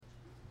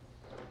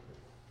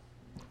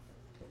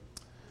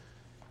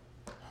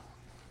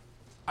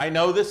I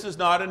know this is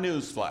not a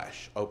news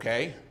flash,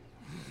 okay?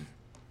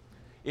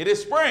 It is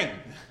spring.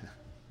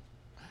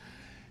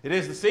 It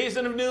is the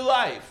season of new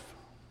life.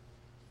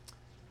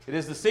 It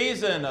is the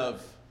season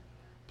of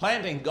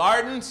planting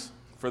gardens.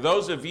 For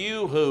those of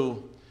you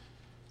who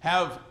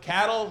have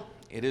cattle,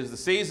 it is the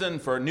season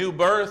for new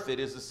birth. It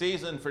is the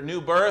season for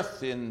new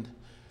birth in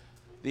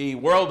the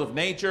world of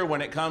nature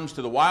when it comes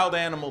to the wild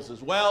animals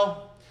as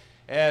well.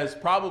 As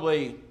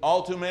probably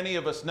all too many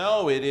of us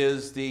know, it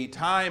is the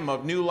time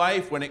of new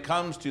life when it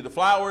comes to the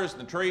flowers,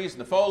 and the trees,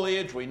 and the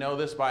foliage. We know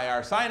this by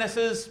our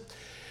sinuses.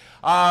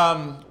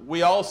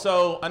 We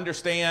also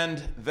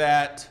understand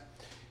that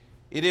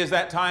it is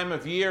that time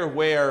of year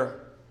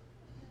where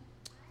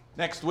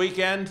next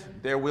weekend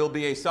there will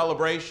be a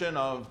celebration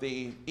of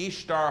the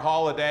Ishtar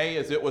holiday,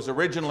 as it was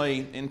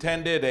originally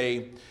intended,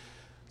 a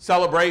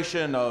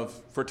celebration of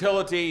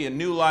fertility and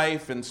new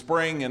life and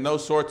spring and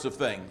those sorts of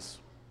things.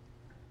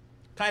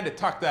 Kind of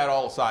tuck that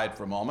all aside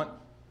for a moment.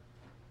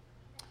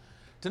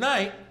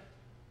 Tonight,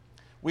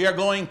 we are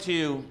going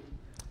to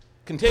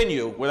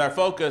continue with our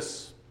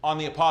focus on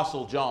the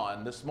Apostle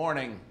John. This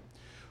morning,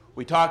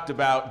 we talked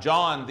about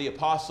John, the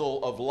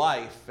Apostle of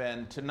Life,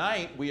 and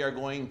tonight we are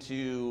going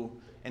to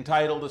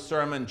entitle the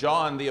sermon,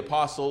 John, the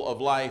Apostle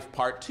of Life,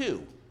 Part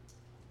 2.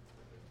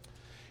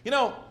 You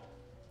know,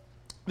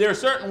 there are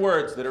certain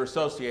words that are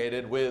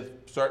associated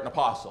with certain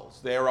apostles.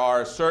 There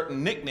are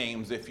certain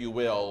nicknames, if you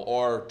will,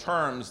 or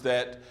terms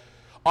that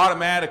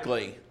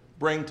automatically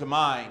bring to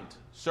mind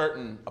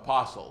certain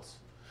apostles.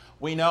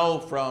 We know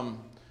from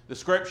the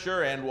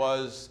scripture, and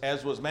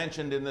as was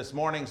mentioned in this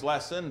morning's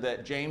lesson,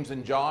 that James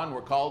and John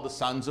were called the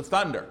sons of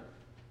thunder.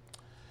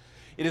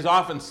 It is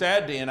often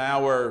said in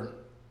our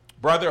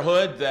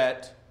brotherhood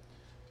that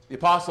the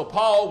Apostle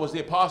Paul was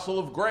the apostle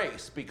of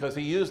grace because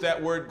he used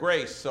that word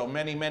grace so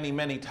many, many,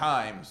 many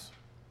times.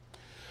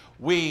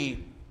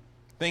 We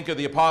think of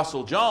the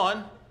Apostle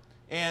John,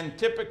 and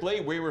typically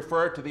we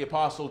refer to the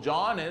Apostle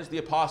John as the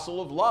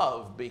apostle of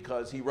love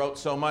because he wrote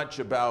so much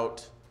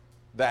about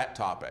that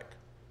topic.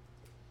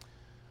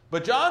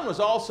 But John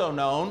was also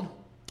known,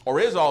 or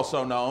is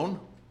also known,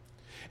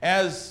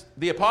 as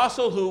the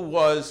apostle who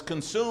was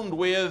consumed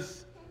with,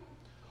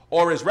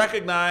 or is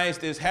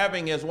recognized as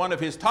having as one of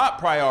his top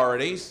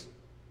priorities,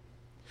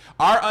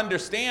 our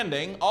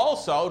understanding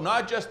also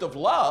not just of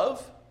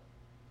love,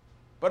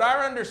 but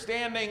our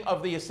understanding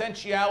of the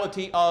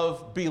essentiality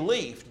of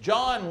belief.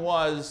 John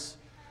was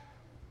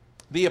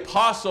the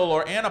apostle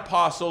or an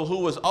apostle who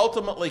was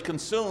ultimately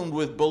consumed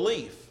with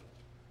belief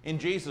in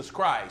Jesus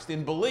Christ,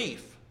 in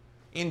belief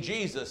in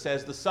Jesus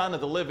as the Son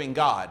of the living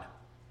God.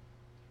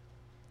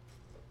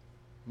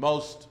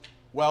 Most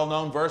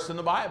well-known verse in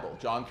the Bible,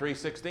 John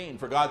 3:16.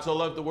 For God so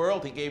loved the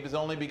world, he gave his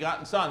only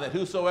begotten Son, that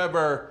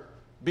whosoever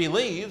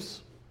believes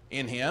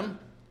in him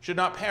should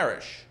not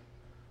perish,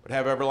 but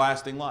have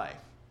everlasting life.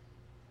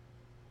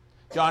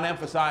 John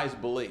emphasized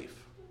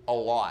belief a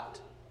lot.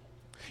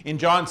 In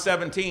John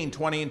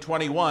 17:20 and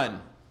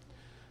 21,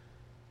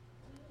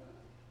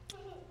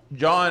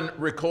 John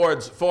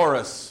records for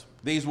us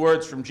these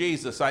words from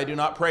Jesus, I do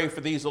not pray for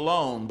these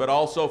alone, but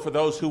also for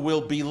those who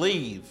will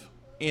believe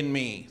in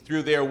me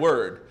through their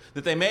word,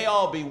 that they may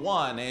all be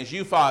one, as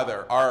you,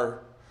 Father, are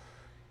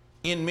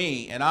in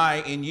me and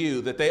I in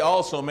you, that they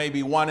also may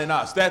be one in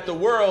us, that the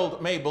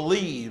world may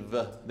believe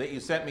that you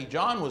sent me.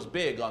 John was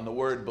big on the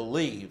word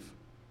believe.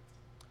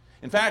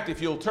 In fact,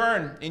 if you'll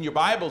turn in your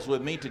Bibles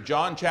with me to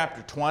John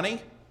chapter 20,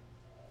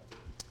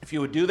 if you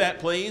would do that,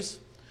 please,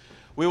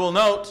 we will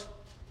note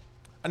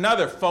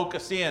another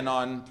focus in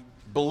on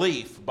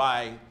belief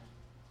by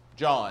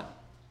John.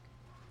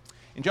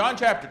 In John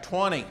chapter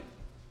 20,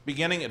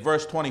 beginning at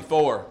verse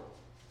 24,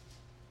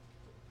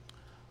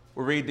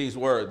 we'll read these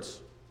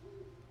words,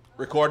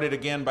 recorded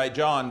again by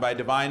John by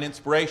divine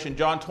inspiration.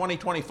 John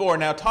 20:24.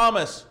 Now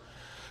Thomas,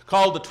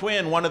 called the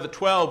twin, one of the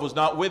 12, was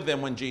not with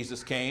them when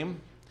Jesus came.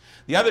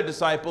 The other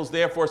disciples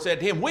therefore said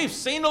to him, we've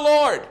seen the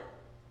Lord.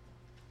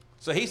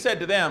 So he said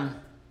to them,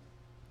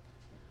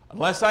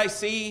 unless I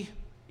see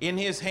in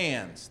his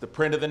hands the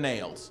print of the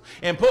nails,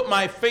 and put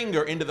my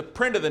finger into the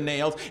print of the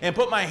nails, and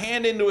put my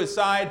hand into his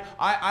side,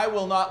 I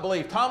will not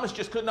believe. Thomas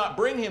just could not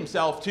bring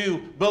himself to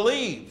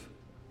believe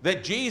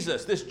that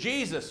Jesus, this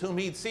Jesus whom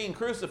he'd seen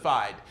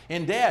crucified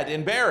and dead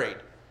and buried,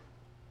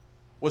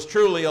 was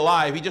truly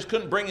alive. He just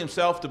couldn't bring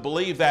himself to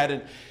believe that.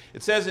 And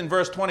it says in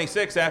verse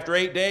 26, after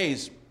 8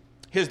 days,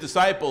 his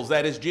disciples,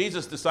 that is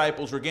Jesus'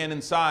 disciples, were again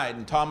inside,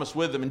 and Thomas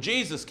with them. And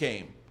Jesus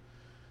came,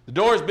 the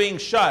doors being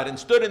shut, and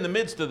stood in the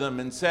midst of them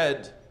and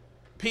said,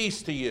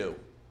 peace to you.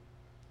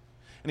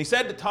 And he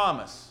said to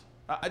Thomas,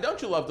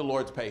 don't you love the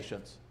Lord's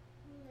patience?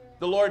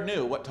 The Lord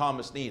knew what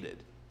Thomas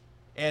needed.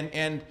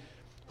 And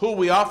who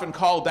we often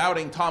call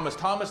doubting Thomas.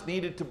 Thomas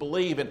needed to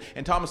believe,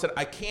 and Thomas said,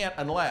 I can't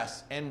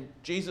unless. And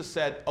Jesus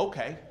said,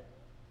 okay.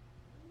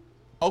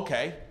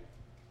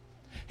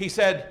 He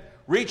said,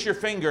 reach your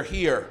finger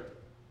here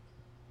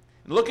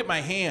and look at my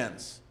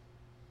hands.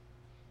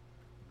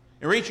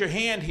 And reach your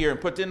hand here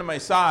and put it into my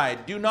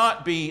side. Do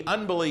not be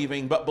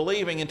unbelieving, but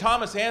believing. And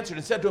Thomas answered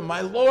and said to him, my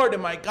Lord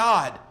and my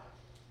God.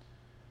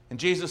 And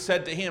Jesus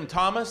said to him,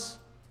 Thomas,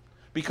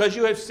 because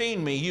you have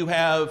seen me, you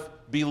have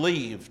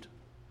believed.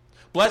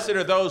 Blessed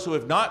are those who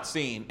have not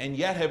seen and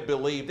yet have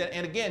believed.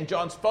 And again,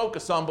 John's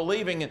focus on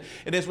believing.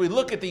 And as we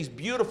look at these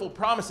beautiful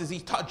promises,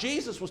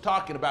 Jesus was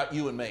talking about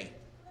you and me.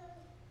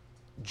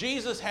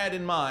 Jesus had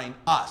in mind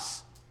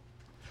us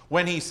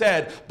when he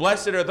said,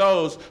 blessed are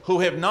those who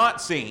have not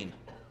seen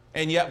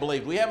and yet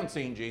believed. We haven't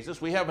seen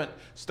Jesus. We haven't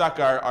stuck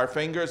our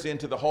fingers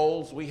into the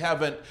holes. We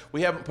haven't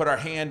put our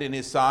hand in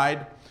his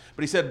side.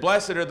 But he said,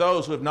 blessed are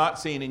those who have not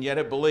seen and yet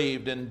have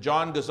believed. And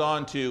John goes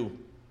on to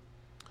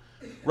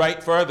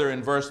write further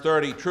in verse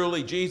 30,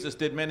 truly Jesus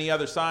did many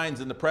other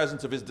signs in the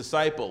presence of his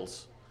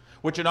disciples,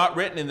 which are not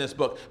written in this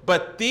book.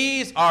 But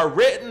these are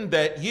written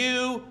that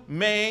you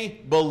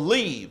may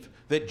believe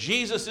that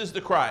Jesus is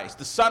the Christ,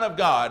 the Son of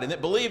God, and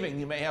that believing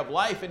you may have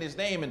life in his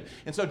name.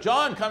 And so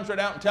John comes right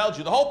out and tells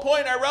you, the whole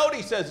point I wrote,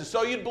 he says, is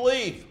so you'd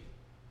believe.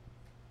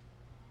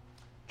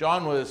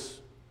 John was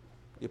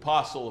the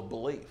apostle of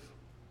belief.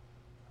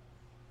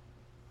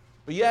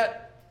 But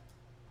yet,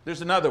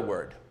 there's another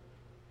word.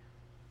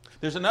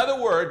 There's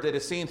another word that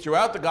is seen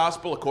throughout the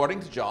gospel according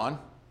to John,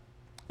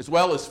 as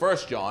well as 1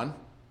 John,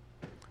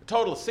 a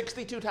total of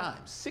 62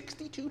 times.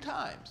 62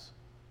 times.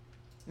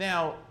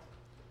 Now,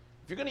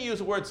 if you're going to use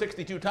the word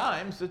 62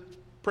 times, it's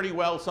pretty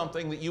well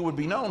something that you would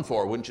be known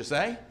for, wouldn't you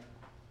say?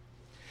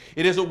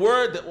 It is a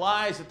word that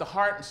lies at the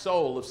heart and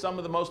soul of some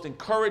of the most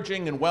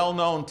encouraging and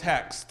well-known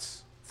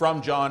texts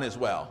from John as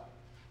well.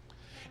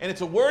 And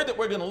it's a word that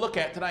we're going to look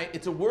at tonight.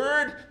 It's a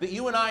word that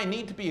you and I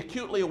need to be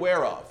acutely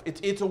aware of.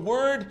 It's a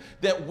word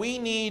that we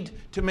need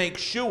to make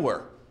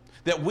sure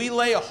that we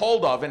lay a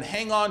hold of and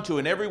hang on to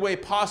in every way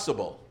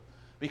possible,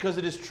 because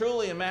it is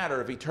truly a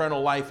matter of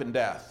eternal life and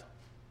death.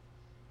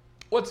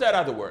 What's that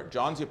other word?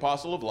 John's the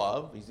apostle of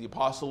love. He's the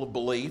apostle of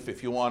belief,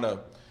 if you want to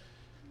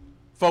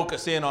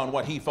focus in on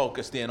what he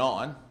focused in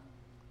on.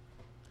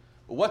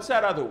 But what's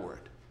that other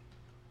word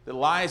that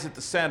lies at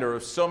the center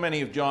of so many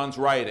of John's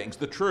writings?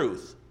 The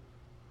truth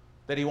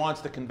that he wants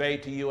to convey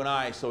to you and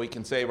I so he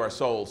can save our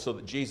souls, so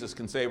that Jesus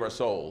can save our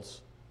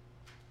souls.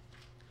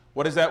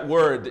 What is that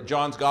word that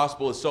John's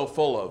gospel is so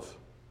full of,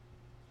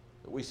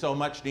 that we so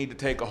much need to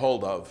take a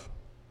hold of?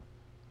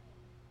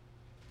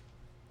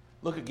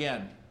 Look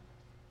again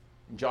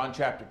in John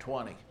chapter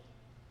 20,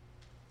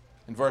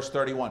 in verse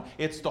 31.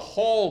 It's the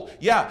whole,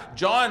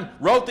 John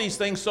wrote these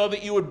things so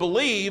that you would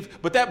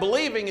believe, but that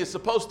believing is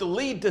supposed to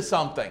lead to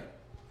something.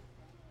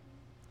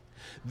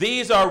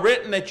 These are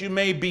written that you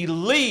may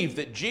believe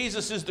that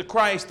Jesus is the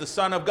Christ, the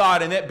Son of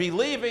God, and that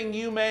believing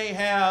you may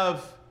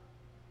have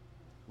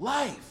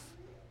life.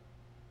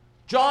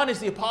 John is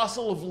the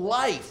apostle of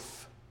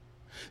life.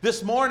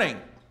 This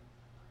morning,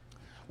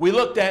 we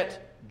looked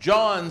at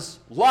John's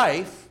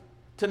life.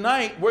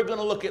 Tonight, we're going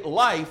to look at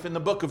life in the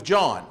book of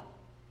John.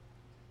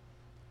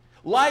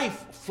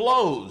 Life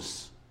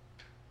flows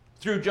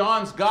through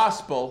John's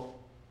gospel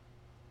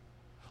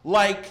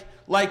like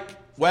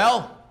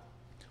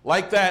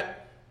that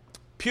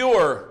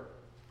pure,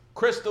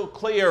 crystal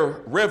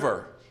clear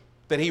river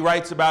that he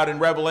writes about in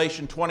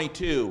Revelation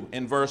 22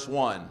 in verse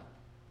 1.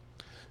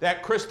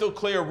 That crystal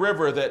clear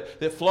river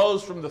that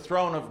flows from the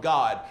throne of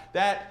God.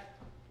 That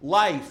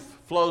life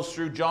flows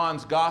through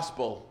John's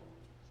gospel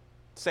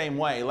same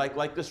way,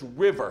 like this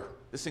river,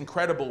 this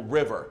incredible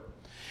river.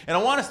 And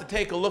I want us to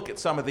take a look at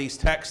some of these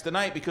texts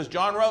tonight, because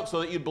John wrote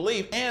so that you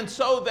believe, and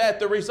so that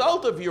the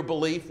result of your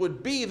belief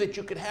would be that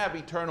you could have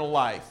eternal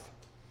life.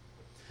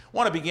 I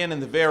want to begin in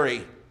the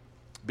very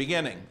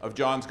beginning of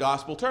John's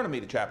gospel. Turn to me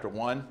to chapter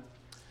 1.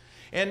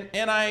 And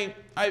I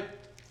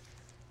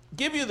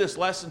give you this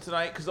lesson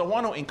tonight because I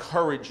want to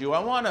encourage you. I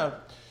want to,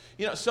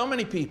 so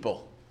many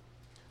people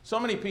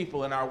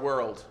in our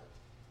world,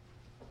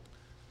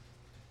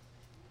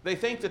 they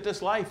think that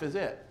this life is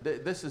it.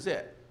 This is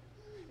it.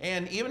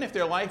 And even if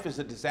their life is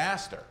a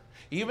disaster,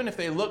 even if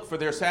they look for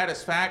their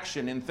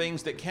satisfaction in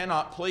things that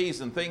cannot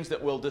please and things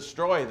that will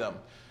destroy them,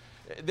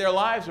 their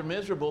lives are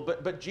miserable.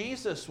 But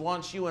Jesus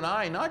wants you and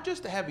I not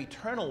just to have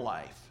eternal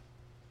life,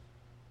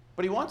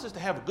 but he wants us to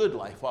have a good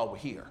life while we're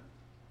here.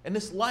 And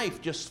this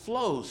life just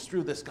flows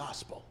through this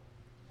gospel.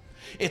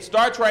 It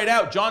starts right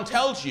out. John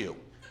tells you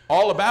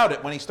all about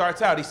it when he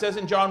starts out. He says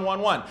in John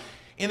 1:1,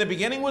 in the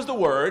beginning was the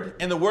Word,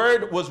 and the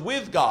Word was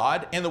with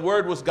God, and the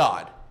Word was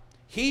God.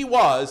 He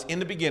was in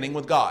the beginning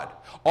with God.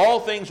 All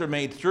things were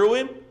made through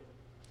him,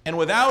 and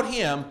without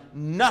him,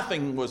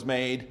 nothing was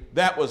made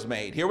that was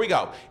made. Here we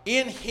go.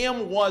 In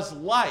him was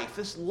life.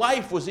 This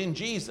life was in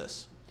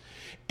Jesus.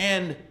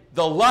 And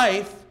the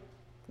life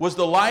was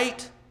the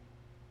light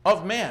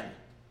of men.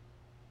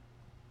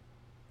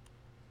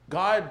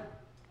 God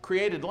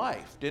created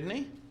life, didn't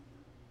he?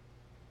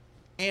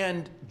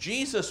 And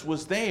Jesus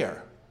was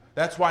there.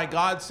 That's why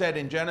God said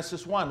in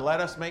Genesis 1, let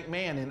us make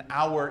man in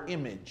our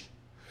image.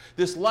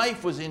 This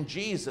life was in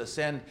Jesus,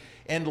 and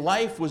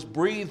life was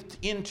breathed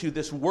into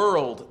this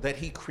world that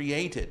he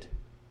created.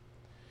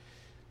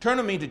 Turn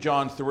to me to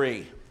John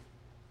 3.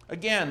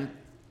 Again,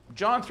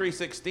 John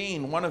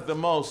 3:16, one of the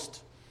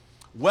most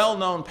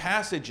well-known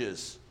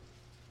passages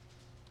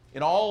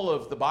in all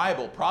of the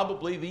Bible,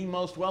 probably the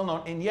most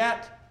well-known. And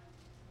yet,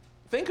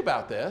 think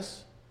about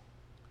this.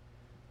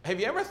 Have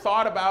you ever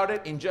thought about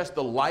it in just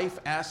the life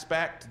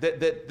aspect?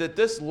 That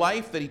this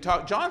life that he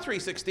talked, John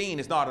 3:16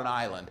 is not an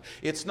island.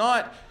 It's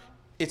not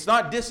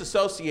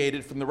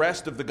disassociated from the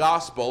rest of the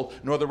gospel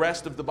nor the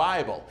rest of the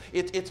Bible.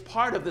 It's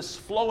part of this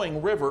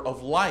flowing river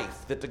of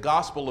life that the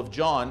Gospel of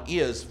John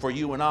is for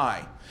you and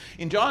I.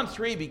 In John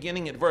 3,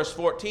 beginning at verse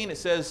 14, it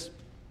says,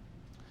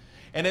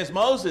 "And as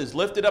Moses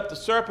lifted up the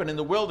serpent in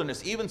the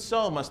wilderness, even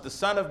so must the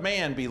Son of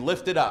Man be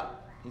lifted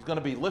up." He's going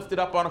to be lifted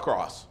up on a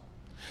cross.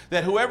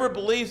 "That whoever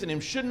believes in him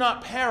should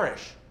not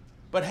perish,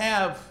 but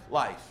have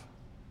life."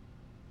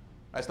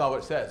 That's not what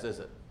it says, is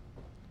it?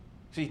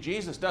 See,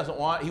 Jesus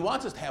he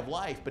wants us to have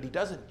life, but he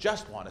doesn't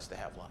just want us to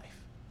have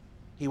life.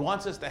 He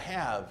wants us to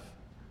have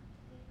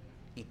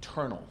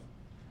eternal.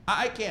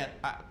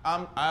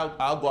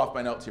 I'll go off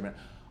my notes here a minute.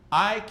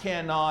 I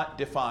cannot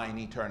define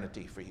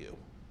eternity for you.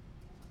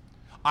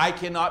 I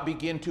cannot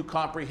begin to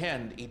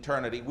comprehend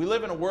eternity. We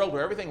live in a world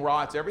where everything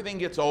rots, everything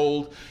gets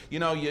old. You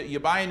know, you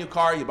buy a new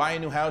car, you buy a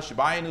new house, you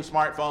buy a new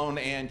smartphone,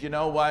 and you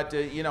know what?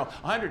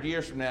 100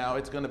 years from now,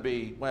 it's going to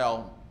be,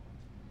 well,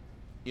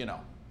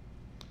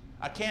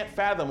 I can't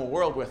fathom a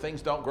world where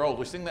things don't grow old.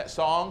 We sing that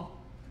song,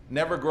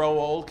 Never Grow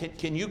Old.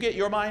 Can you get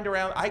your mind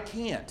around? I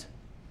can't.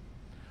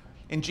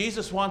 And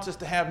Jesus wants us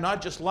to have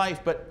not just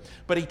life, but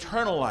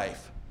eternal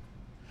life.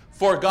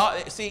 For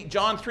God, see,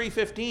 John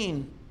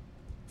 3:15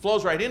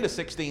 flows right into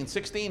 16.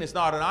 16 is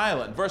not an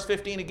island. Verse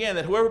 15 again,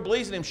 "That whoever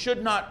believes in him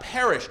should not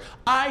perish."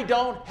 I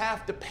don't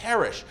have to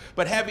perish,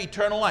 but have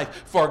eternal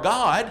life. For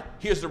God,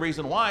 here's the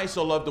reason why,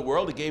 "so loved the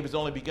world, he gave his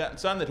only begotten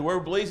Son, that whoever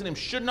believes in him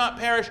should not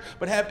perish,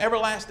 but have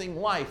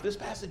everlasting life." This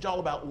passage is all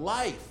about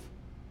life.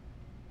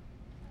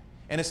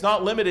 And it's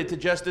not limited to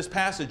just this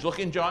passage. Look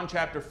in John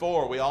chapter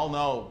 4. We all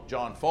know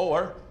John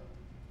 4.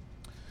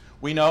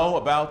 We know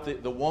about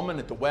the woman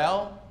at the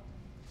well,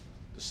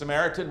 the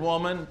Samaritan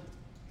woman.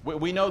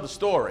 We know the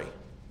story.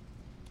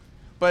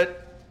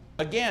 But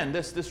again,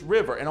 this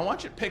river, and I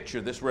want you to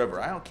picture this river.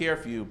 I don't care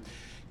if you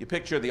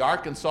picture the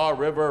Arkansas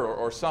River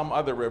or some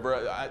other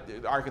river.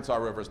 The Arkansas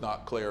River is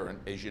not clear,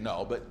 as you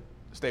know, but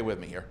stay with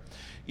me here.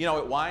 You know,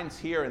 it winds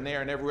here and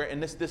there and everywhere,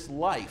 and this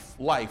life,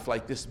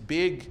 like this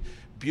big,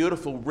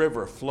 beautiful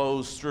river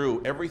flows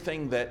through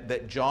everything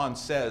that John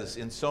says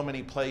in so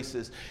many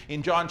places.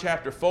 In John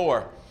chapter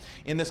 4,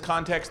 in this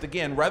context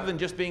again, rather than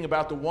just being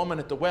about the woman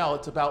at the well,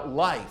 it's about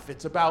life.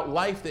 It's about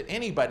life that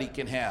anybody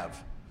can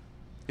have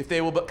if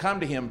they will but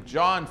come to him.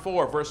 John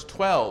 4, verse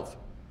 12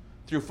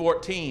 through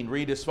 14,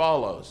 read as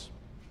follows.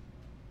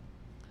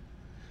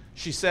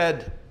 She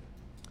said,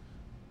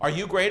 "Are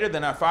you greater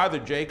than our father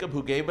Jacob,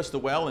 who gave us the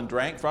well and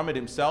drank from it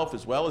himself,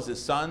 as well as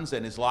his sons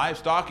and his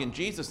livestock?" And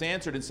Jesus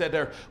answered and said to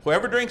her,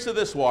 "Whoever drinks of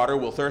this water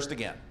will thirst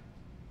again."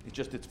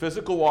 It's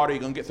physical water,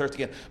 you're going to get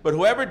thirsty again. "But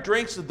whoever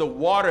drinks of the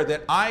water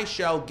that I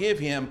shall give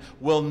him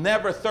will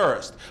never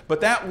thirst.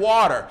 But that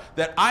water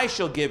that I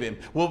shall give him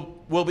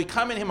will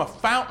become in him a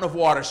fountain of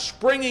water,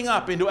 springing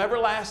up into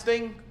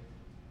everlasting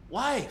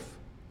life."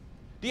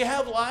 Do you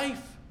have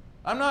life?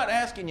 I'm not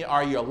asking you,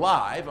 are you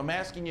alive? I'm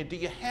asking you, do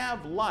you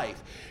have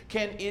life?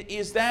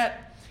 Is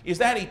that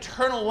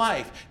eternal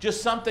life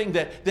just something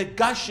that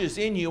gushes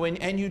in you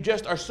and you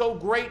just are so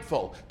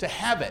grateful to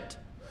have it,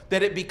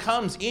 that it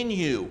becomes in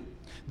you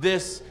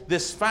this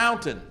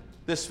fountain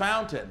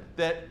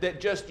that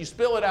just, you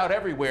spill it out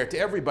everywhere to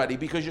everybody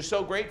because you're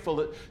so grateful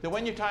that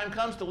when your time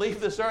comes to leave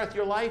this earth,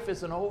 your life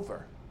isn't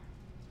over.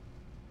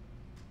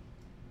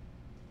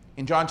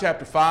 In John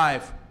chapter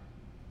 5,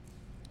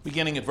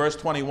 beginning at verse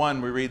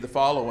 21, we read the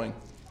following.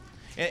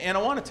 And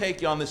I want to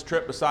take you on this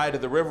trip beside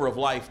of the river of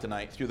life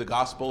tonight through the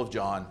Gospel of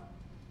John.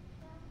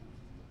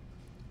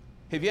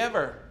 Have you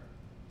ever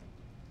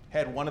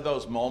had one of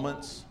those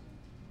moments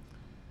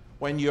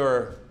when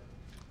you're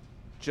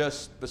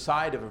just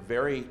beside of a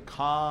very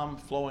calm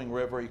flowing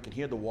river? You can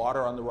hear the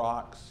water on the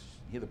rocks,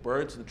 you hear the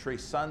birds in the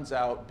trees, sun's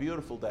out,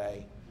 beautiful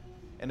day,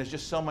 and there's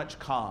just so much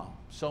calm,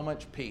 so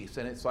much peace,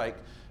 and it's like,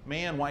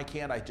 man, why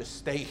can't I just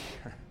stay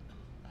here?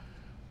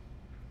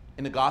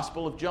 In the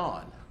Gospel of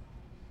John,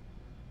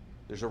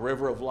 there's a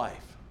river of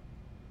life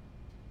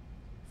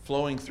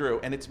flowing through,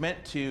 and it's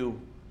meant to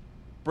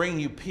bring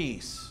you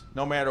peace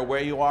no matter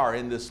where you are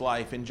in this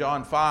life. In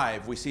John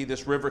 5, we see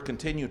this river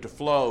continue to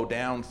flow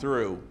down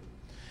through.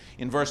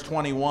 In verse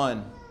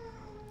 21,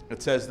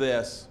 it says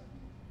this,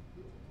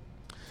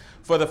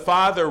 "For the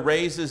Father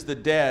raises the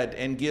dead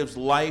and gives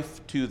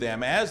life to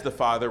them, as the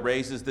Father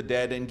raises the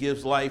dead and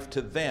gives life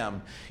to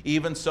them,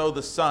 even so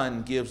the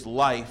Son gives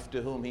life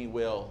to whom he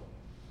will."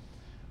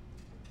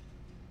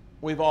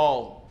 We've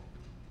all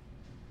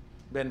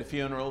been to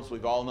funerals.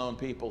 We've all known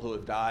people who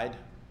have died.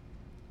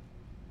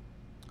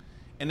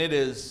 And it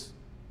is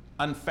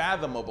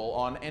unfathomable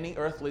on any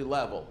earthly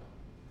level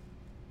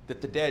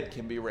that the dead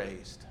can be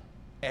raised,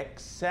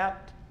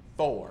 except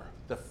for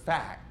the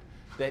fact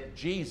that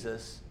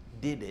Jesus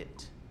did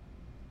it.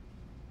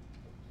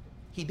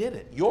 He did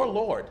it. Your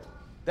Lord,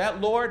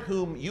 that Lord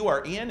whom you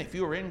are in, if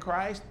you are in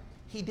Christ,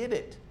 he did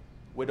it.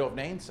 Widow of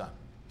Nain's son.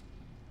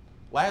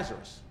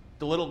 Lazarus,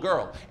 the little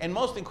girl, and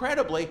most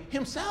incredibly,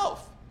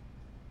 himself.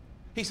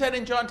 He said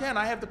in John 10,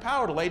 I have the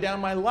power to lay down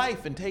my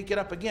life and take it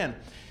up again.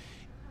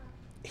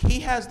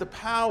 He has the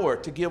power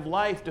to give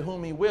life to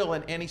whom he will,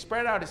 and he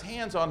spread out his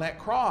hands on that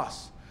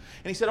cross.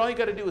 And he said, all you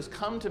got to do is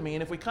come to me,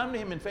 and if we come to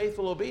him in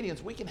faithful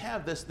obedience, we can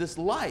have this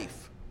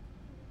life.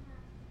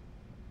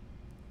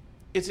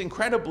 It's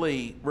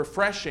incredibly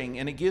refreshing,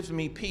 and it gives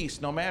me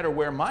peace no matter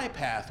where my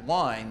path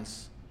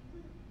winds.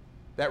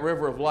 That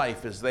river of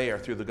life is there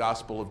through the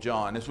Gospel of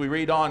John. As we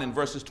read on in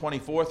verses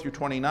 24 through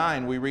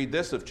 29, we read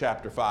this of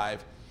chapter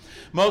 5.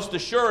 Most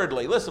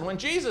assuredly, listen, when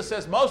Jesus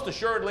says, most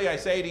assuredly I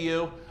say to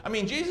you, I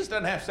mean, Jesus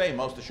doesn't have to say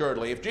most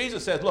assuredly. If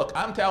Jesus says, look,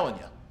 I'm telling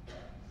you.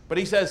 But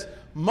he says,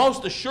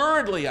 most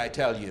assuredly I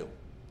tell you,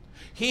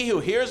 he who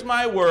hears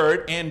my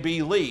word and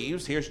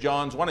believes, here's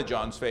one of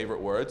John's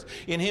favorite words,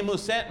 in him who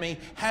sent me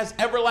has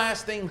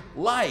everlasting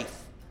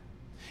life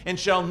and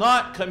shall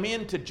not come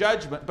into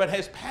judgment, but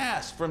has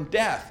passed from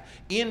death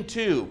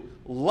into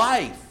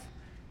life.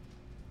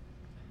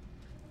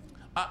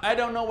 I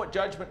don't know what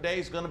Judgment Day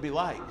is going to be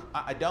like.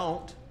 I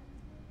don't.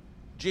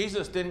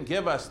 Jesus didn't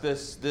give us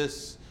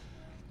this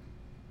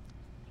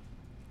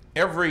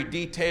every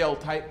detail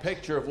type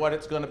picture of what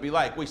it's going to be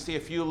like. We see a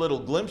few little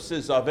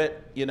glimpses of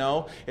it,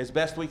 as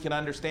best we can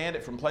understand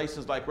it from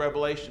places like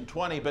Revelation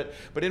 20. But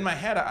in my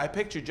head, I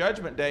picture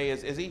Judgment Day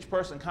as each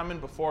person coming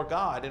before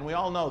God. And we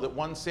all know that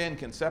one sin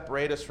can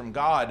separate us from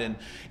God.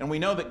 And we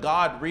know that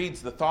God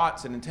reads the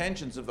thoughts and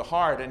intentions of the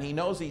heart, and he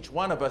knows each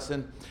one of us.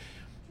 And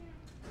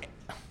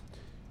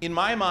in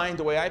my mind,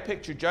 the way I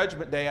picture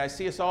Judgment Day, I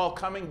see us all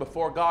coming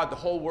before God, the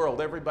whole world,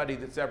 everybody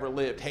that's ever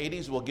lived.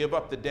 Hades will give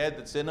up the dead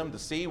that's in them. The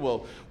sea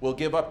will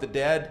give up the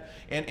dead.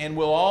 And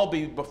we'll all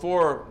be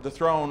before the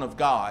throne of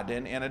God.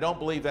 And I don't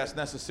believe that's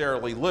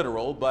necessarily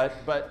literal,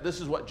 but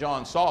this is what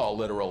John saw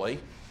literally.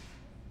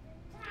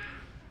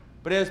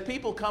 But as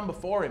people come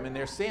before him and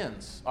their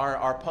sins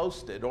are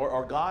posted,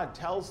 or God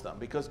tells them,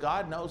 because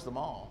God knows them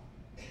all.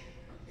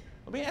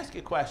 Let me ask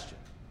you a question.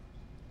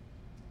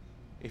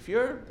 If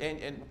you're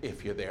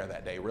there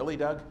that day, really,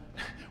 Doug?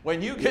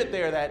 When you get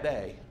there that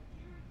day,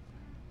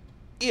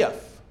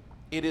 if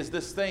it is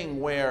this thing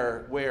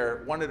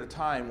where one at a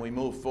time we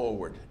move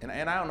forward, and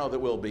I don't know that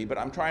we'll be, but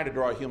I'm trying to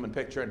draw a human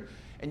picture,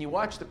 and you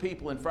watch the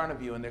people in front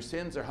of you and their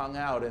sins are hung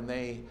out,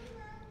 and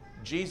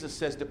Jesus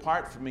says,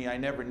 depart from me, I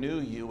never knew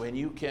you, and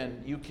you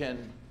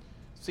can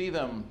see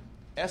them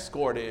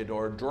escorted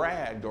or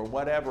dragged or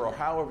whatever, or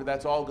however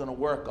that's all going to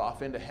work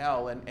off into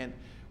hell, and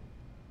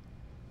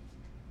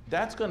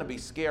that's going to be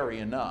scary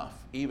enough,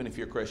 even if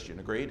you're Christian,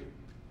 agreed?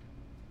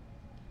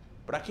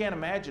 But I can't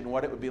imagine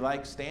what it would be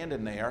like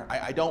standing there.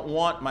 I don't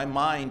want my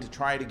mind to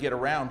try to get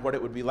around what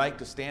it would be like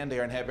to stand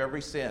there and have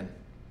every sin.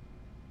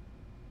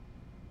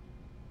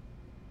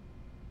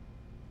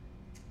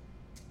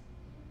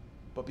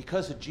 But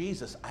because of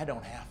Jesus, I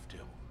don't have to.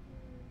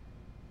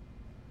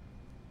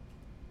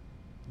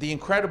 The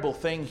incredible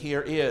thing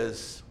here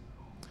is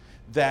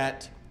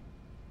that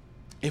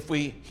if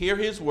we hear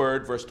his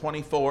word, verse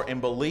 24,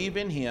 and believe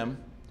in him,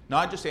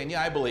 not just saying,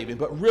 yeah, I believe him,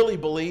 but really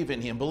believe in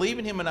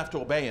him enough to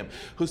obey him,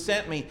 who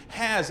sent me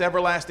has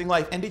everlasting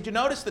life. And did you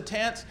notice the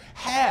tense?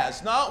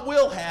 Has, not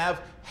will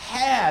have,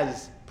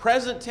 has,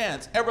 present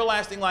tense,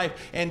 everlasting life,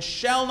 and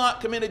shall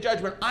not come into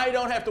judgment. I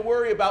don't have to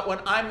worry about when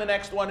I'm the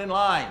next one in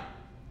line,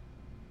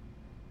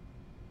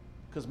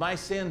 because my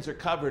sins are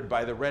covered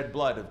by the red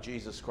blood of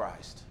Jesus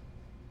Christ.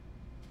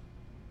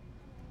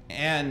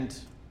 And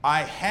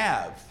I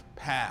have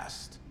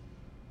passed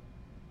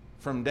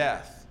from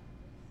death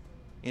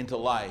into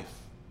life.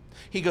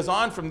 He goes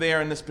on from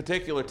there in this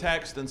particular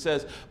text and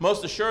says,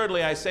 most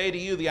assuredly I say to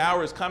you, the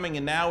hour is coming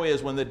and now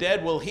is, when the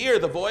dead will hear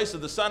the voice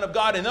of the Son of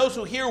God, and those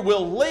who hear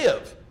will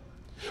live.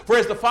 For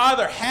as the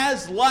Father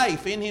has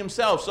life in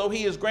himself, so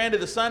he has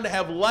granted the Son to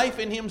have life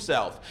in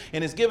himself,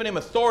 and has given him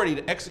authority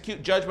to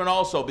execute judgment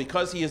also,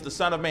 because he is the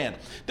Son of Man.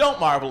 Don't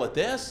marvel at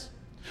this.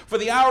 For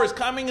the hour is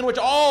coming in which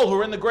all who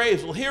are in the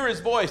graves will hear his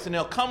voice, and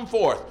they'll come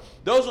forth.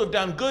 Those who have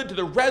done good to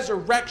the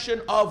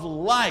resurrection of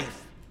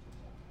life,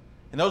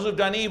 and those who have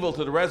done evil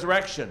to the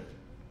resurrection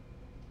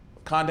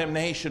of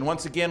condemnation.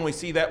 Once again, we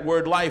see that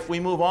word life. We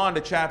move on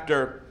to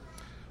chapter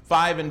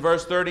 5 and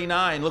verse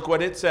 39. Look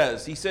what it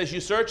says. He says,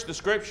 you search the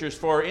scriptures,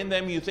 for in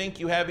them you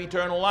think you have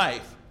eternal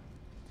life.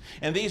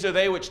 And these are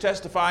they which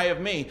testify of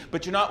me,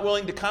 but you're not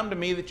willing to come to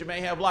me that you may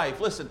have life.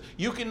 Listen,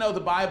 you can know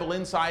the Bible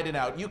inside and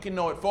out. You can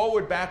know it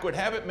forward, backward,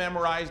 have it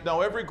memorized,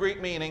 know every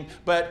Greek meaning,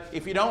 but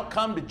if you don't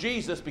come to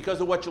Jesus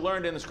because of what you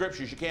learned in the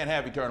scriptures, you can't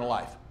have eternal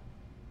life.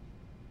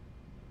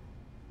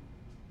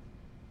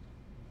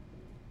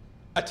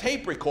 A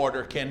tape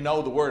recorder can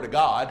know the Word of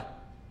God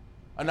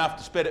enough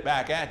to spit it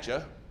back at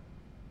you.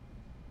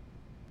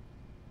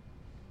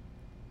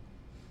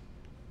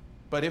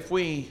 But if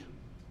we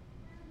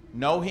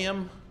know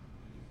him,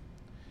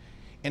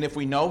 and if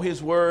we know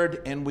his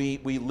word and we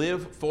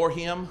live for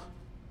him,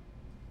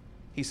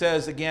 he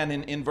says again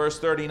in verse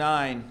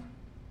 39,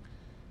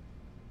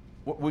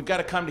 we've got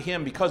to come to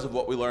him because of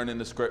what we learn in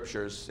the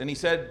scriptures. And he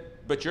said,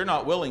 but you're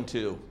not willing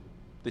to.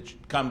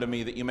 come to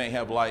me that you may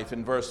have life,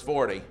 in verse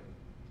 40.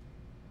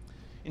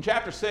 In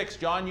chapter 6,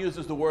 John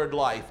uses the word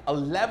life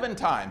 11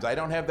 times. I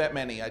don't have that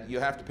many. You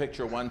have to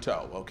picture one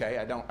toe, okay?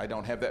 I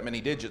don't have that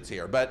many digits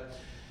here. But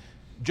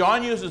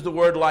John uses the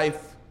word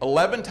life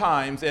 11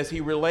 times as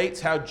he relates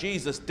how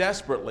Jesus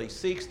desperately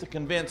seeks to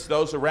convince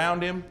those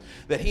around him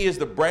that he is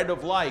the bread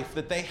of life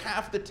that they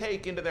have to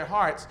take into their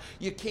hearts.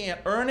 You can't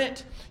earn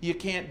it. You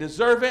can't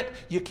deserve it.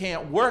 You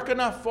can't work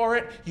enough for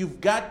it.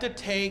 You've got to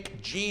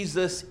take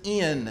Jesus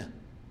in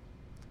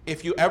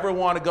if you ever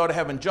want to go to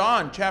heaven.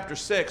 John chapter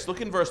 6,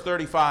 look in verse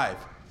 35.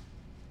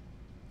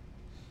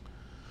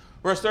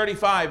 Verse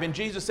 35, and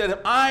Jesus said,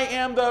 I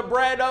am the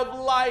bread of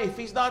life.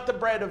 He's not the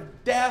bread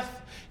of death.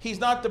 He's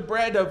not the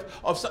bread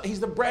he's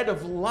the bread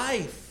of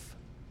life.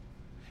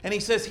 And he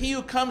says, he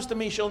who comes to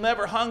me shall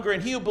never hunger,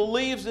 and he who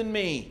believes in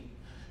me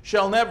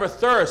shall never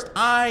thirst.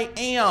 I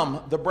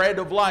am the bread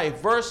of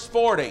life. Verse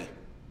 40,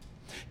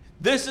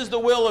 this is the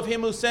will of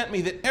him who sent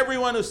me, that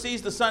everyone who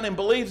sees the Son and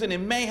believes in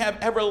him may have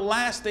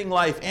everlasting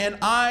life, and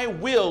I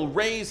will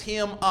raise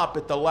him up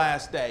at the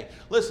last day.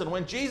 Listen,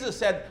 when Jesus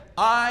said,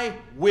 I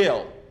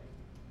will,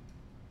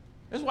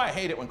 this is why I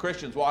hate it when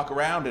Christians walk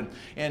around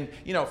and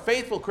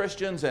faithful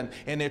Christians, and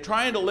they're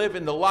trying to live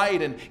in the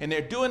light, and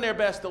they're doing their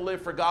best to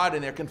live for God,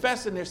 and they're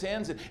confessing their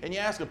sins, and you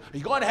ask them, are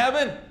you going to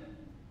heaven?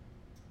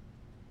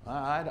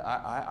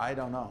 I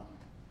don't know.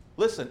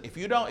 Listen, if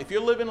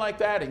you're living like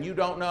that and you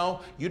don't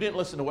know, you didn't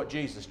listen to what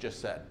Jesus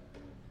just said.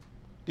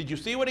 Did you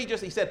see what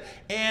he said?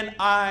 And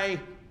I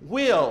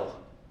will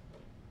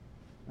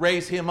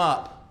raise him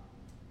up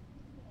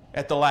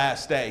at the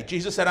last day.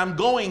 Jesus said, I'm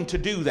going to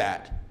do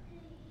that.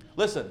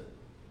 Listen.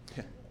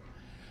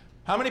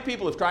 How many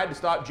people have tried to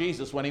stop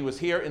Jesus when he was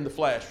here in the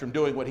flesh from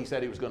doing what he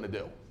said he was going to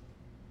do?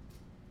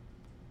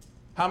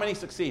 How many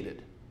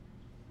succeeded?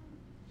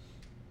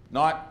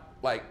 Not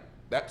like,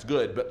 that's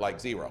good, but like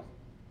zero.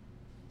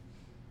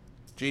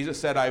 Jesus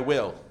said, I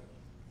will.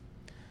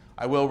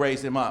 I will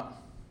raise him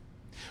up.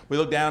 We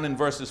look down in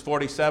verses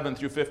 47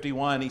 through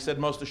 51. He said,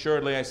 most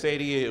assuredly I say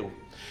to you,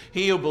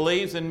 he who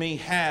believes in me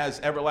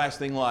has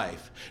everlasting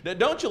life. Now,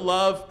 don't you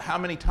love how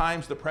many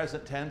times the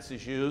present tense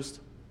is used?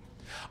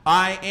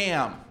 I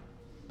am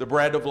the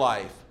bread of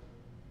life.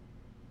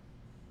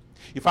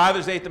 Your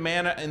fathers ate the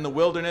manna in the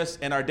wilderness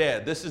and are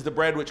dead. This is the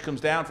bread which comes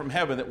down from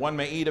heaven, that one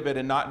may eat of it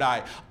and not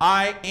die.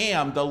 I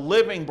am the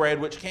living bread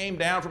which came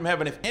down from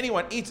heaven. If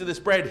anyone eats of this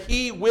bread,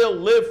 he will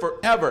live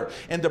forever.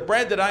 And the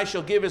bread that I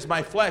shall give is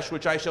my flesh,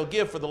 which I shall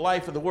give for the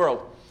life of the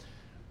world.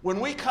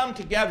 When we come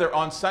together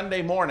on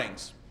Sunday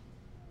mornings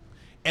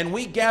and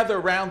we gather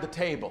around the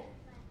table,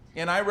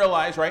 and I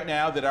realize right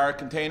now that our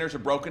containers are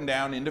broken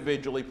down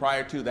individually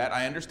prior to that.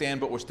 I understand,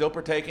 but we're still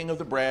partaking of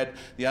the bread,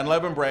 the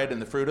unleavened bread,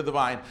 and the fruit of the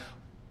vine.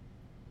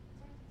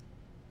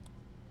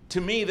 To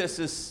me, this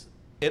is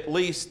at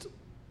least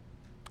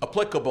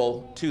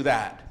applicable to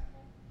that.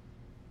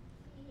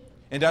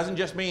 It doesn't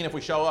just mean if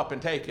we show up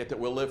and take it that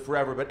we'll live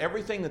forever, but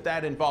everything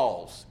that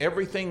involves,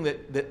 everything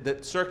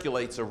that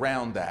circulates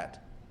around that.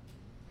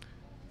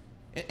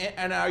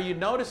 And are you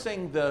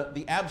noticing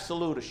the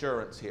absolute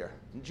assurance here?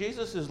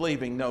 Jesus is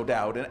leaving, no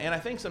doubt. And I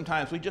think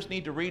sometimes we just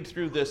need to read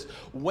through this,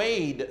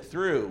 wade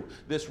through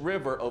this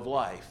river of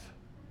life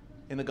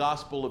in the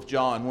Gospel of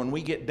John when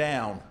we get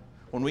down,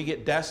 when we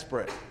get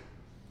desperate,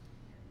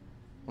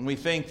 when we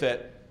think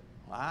that,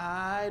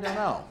 I don't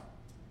know.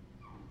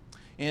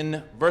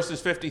 In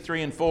verses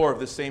 53 and 4 of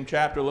this same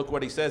chapter, look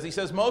what he says. He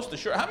says, most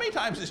assuredly. How many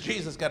times has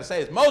Jesus got to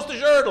say this? Most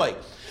assuredly,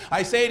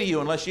 I say to you,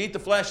 unless you eat the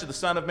flesh of the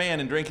Son of Man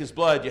and drink his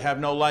blood, you have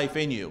no life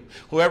in you.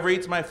 Whoever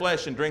eats my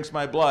flesh and drinks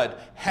my blood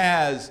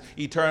has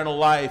eternal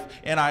life,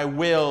 and I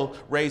will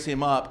raise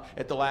him up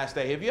at the last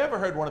day. Have you ever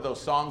heard one of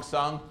those songs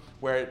sung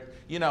where,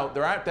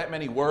 there aren't that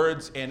many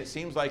words, and it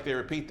seems like they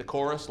repeat the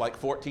chorus like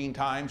 14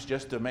 times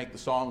just to make the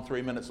song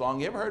 3 minutes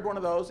long? You ever heard one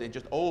of those? It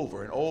just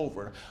over and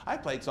over. I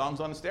played songs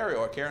on the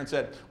stereo. Karen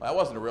said, well, that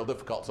wasn't a real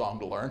difficult song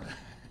to learn.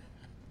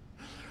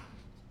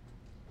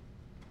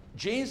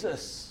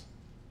 Jesus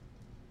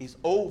is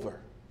over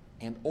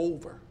and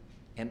over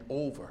and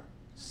over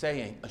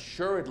saying,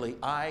 assuredly,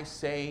 I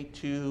say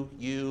to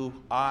you,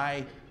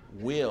 I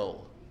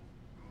will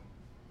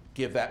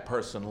give that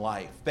person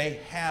life. They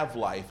have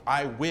life.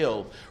 I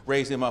will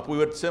raise him up. We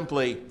would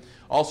simply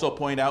also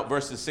point out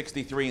verses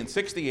 63 and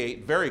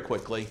 68 very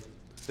quickly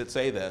that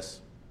say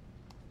this.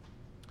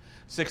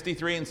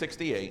 63 and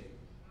 68.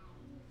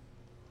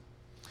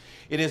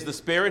 It is the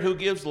Spirit who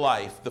gives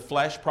life. The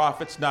flesh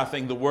profits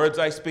nothing. The words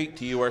I speak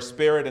to you are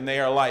spirit and they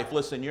are life.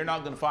 Listen, you're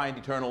not going to find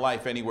eternal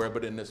life anywhere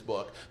but in this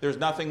book. There's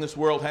nothing this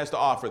world has to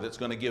offer that's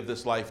going to give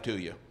this life to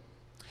you.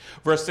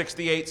 Verse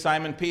 68,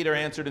 Simon Peter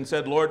answered and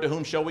said, Lord, to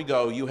whom shall we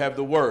go? You have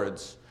the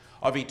words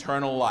of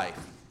eternal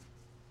life.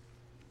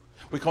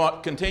 We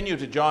continue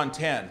to John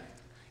 10,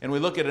 and we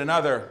look at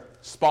another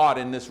spot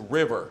in this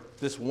river,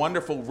 this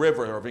wonderful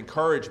river of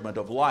encouragement,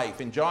 of life.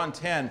 In John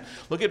 10,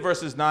 look at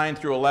verses 9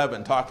 through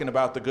 11, talking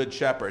about the Good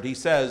Shepherd. He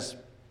says,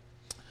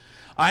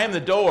 I am the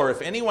door.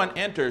 If anyone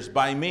enters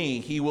by me,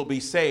 he will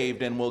be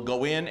saved and will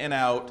go in and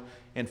out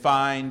and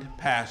find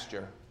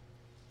pasture.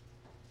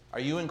 Are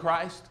you in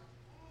Christ?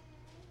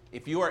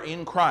 If you are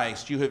in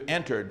Christ, you have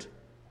entered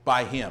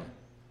by him,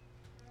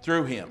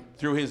 through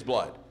his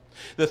blood.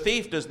 The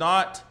thief does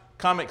not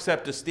come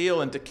except to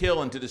steal and to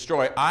kill and to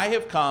destroy. I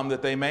have come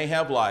that they may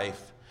have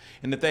life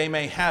and that they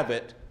may have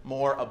it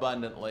more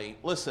abundantly.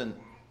 Listen,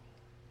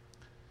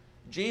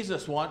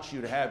 Jesus wants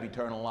you to have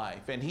eternal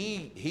life. And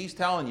he's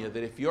telling you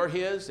that if you're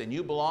his and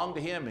you belong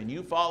to him and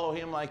you follow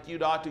him like you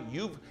ought to,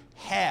 you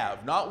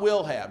have, not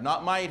will have,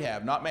 not might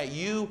have, not may,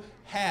 you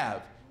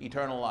have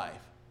eternal life.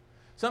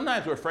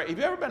 Sometimes we're afraid. Have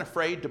you ever been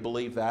afraid to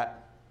believe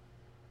that?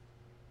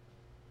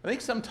 I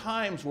think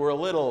sometimes we're a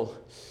little,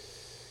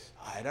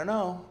 I don't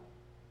know.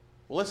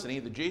 Well, listen,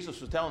 either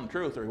Jesus was telling the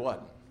truth or he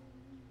wasn't.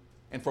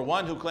 And for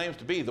one who claims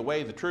to be the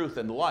way, the truth,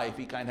 and the life,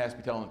 he kind of has to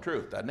be telling the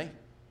truth, doesn't he?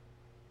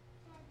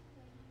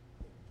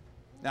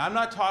 Now, I'm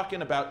not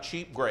talking about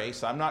cheap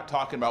grace. I'm not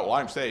talking about, well,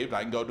 I'm saved,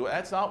 I can go do it.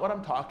 That's not what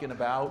I'm talking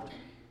about.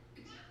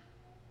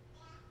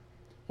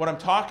 What I'm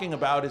talking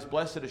about is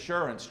blessed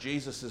assurance,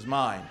 Jesus is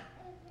mine.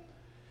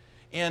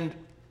 And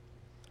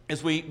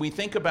as we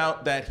think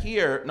about that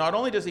here, not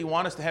only does he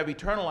want us to have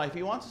eternal life,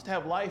 he wants us to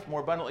have life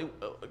more abundantly.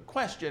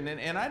 Question,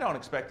 and I don't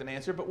expect an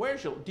answer, but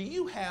do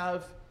you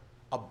have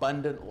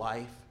abundant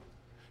life?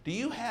 Do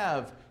you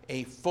have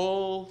a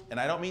full,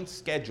 and I don't mean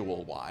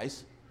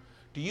schedule-wise,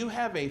 do you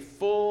have a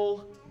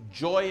full,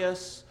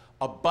 joyous,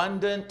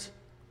 abundant,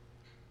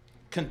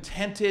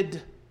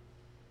 contented,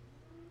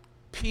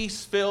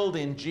 peace-filled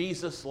in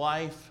Jesus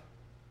life?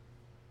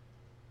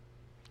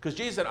 Because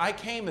Jesus said, I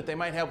came that they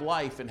might have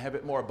life and have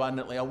it more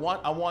abundantly. I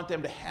want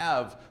them to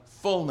have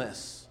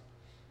fullness.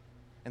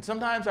 And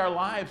sometimes our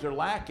lives are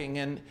lacking,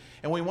 and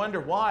we wonder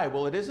why.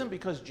 Well, it isn't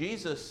because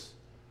Jesus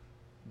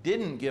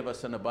didn't give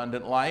us an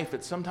abundant life.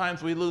 It's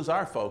sometimes we lose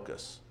our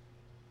focus.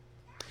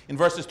 In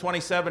verses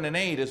 27 and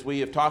 8, as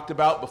we have talked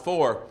about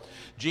before,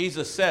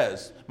 Jesus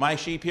says, my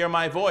sheep hear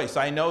my voice.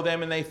 I know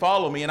them and they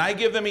follow me, and I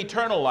give them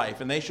eternal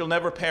life, and they shall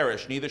never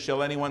perish, neither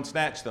shall anyone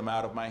snatch them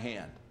out of my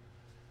hand.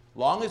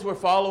 Long as we're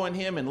following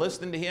him and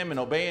listening to him and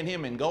obeying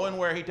him and going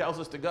where he tells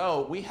us to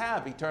go, we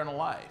have eternal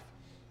life.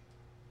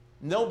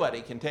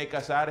 Nobody can take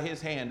us out of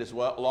his hand as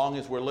long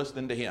as we're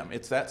listening to him.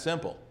 It's that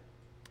simple.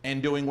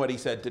 And doing what he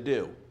said to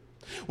do.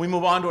 We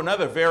move on to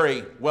another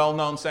very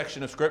well-known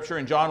section of Scripture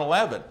in John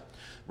 11.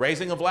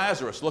 Raising of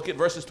Lazarus. Look at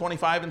verses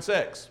 25 and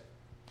 6.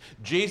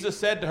 Jesus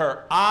said to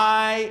her,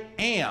 I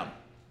am.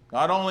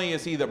 Not only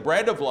is he the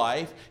bread of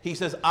life, he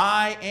says,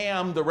 I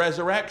am the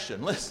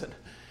resurrection. Listen.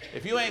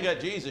 If you ain't got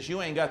Jesus,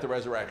 you ain't got the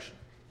resurrection.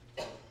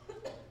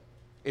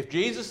 If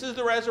Jesus is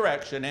the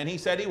resurrection, and he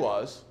said he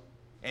was,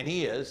 and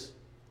he is,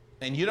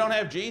 and you don't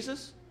have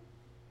Jesus,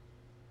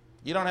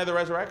 you don't have the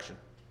resurrection.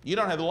 You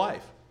don't have the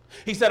life.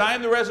 He said, I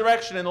am the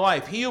resurrection and the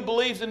life. He who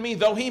believes in me,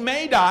 though he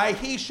may die,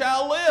 he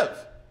shall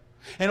live.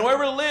 And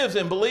whoever lives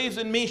and believes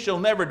in me shall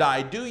never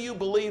die. Do you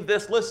believe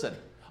this? Listen,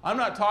 I'm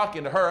not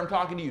talking to her, I'm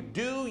talking to you.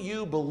 Do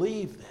you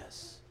believe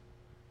this?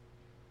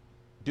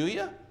 Do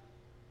you?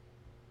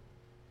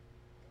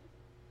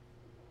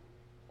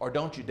 Or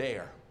don't you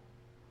dare?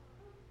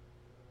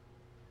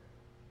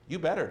 You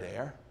better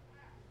dare.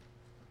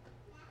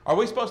 Are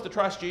we supposed to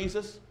trust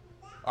Jesus?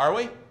 Are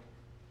we?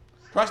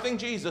 Trusting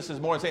Jesus is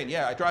more than saying,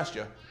 yeah, I trust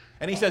you.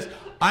 And he says,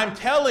 I'm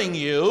telling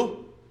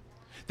you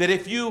that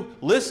if you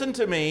listen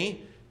to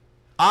me,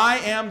 I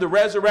am the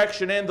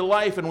resurrection and the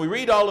life. And we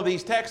read all of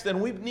these texts, then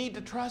we need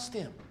to trust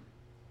him.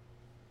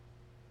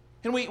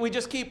 And we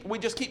just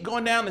keep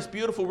going down this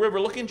beautiful river.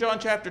 Look in John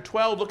chapter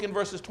 12. Look in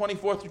verses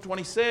 24 through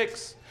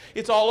 26.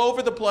 It's all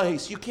over the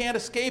place. You can't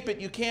escape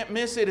it. You can't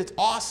miss it. It's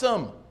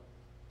awesome.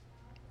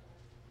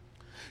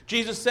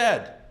 Jesus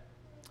said,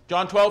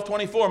 John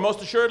 12:24,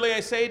 most assuredly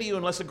I say to you,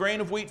 unless a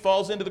grain of wheat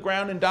falls into the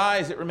ground and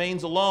dies, it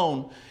remains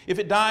alone. If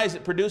it dies,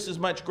 it produces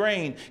much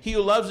grain. He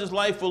who loves his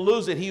life will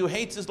lose it. He who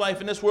hates his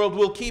life in this world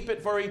will keep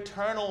it for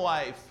eternal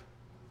life.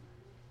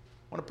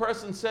 When a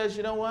person says,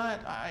 you know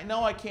what, I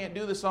know I can't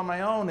do this on my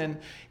own,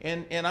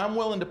 and I'm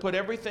willing to put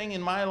everything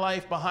in my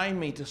life behind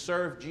me to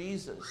serve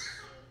Jesus.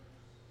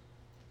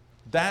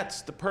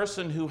 That's the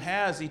person who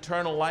has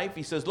eternal life.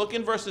 He says, look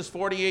in verses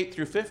 48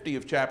 through 50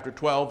 of chapter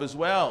 12 as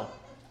well.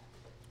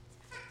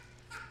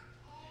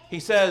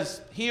 He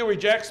says, he who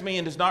rejects me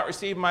and does not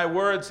receive my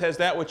words has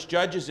that which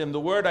judges him. The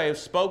word I have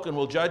spoken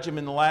will judge him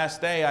in the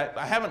last day.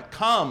 I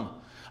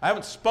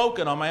haven't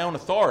spoken on my own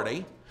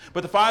authority,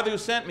 but the Father who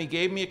sent me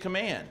gave me a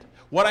command,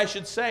 what I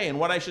should say and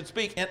what I should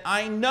speak. And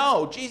I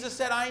know, Jesus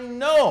said, I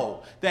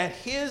know that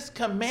his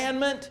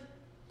commandment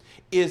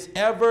is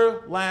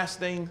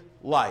everlasting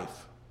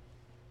life.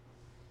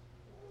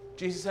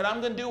 Jesus said,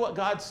 I'm going to do what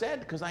God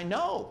said because I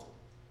know.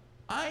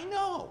 I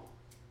know.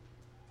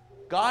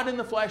 God in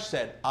the flesh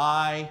said,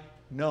 I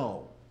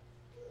know.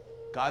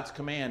 God's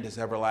command is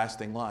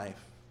everlasting life.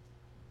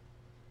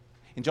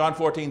 In John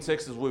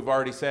 14:6, as we've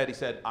already said, he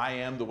said, I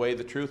am the way,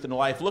 the truth, and the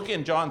life. Look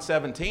in John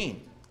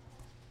 17.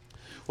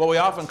 what we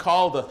often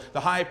call the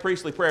high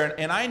priestly prayer.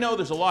 And I know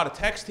there's a lot of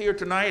text here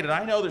tonight, and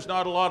I know there's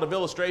not a lot of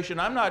illustration.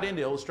 I'm not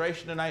into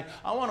illustration, and I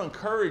want to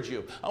encourage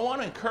you. I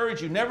want to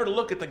encourage you never to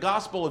look at the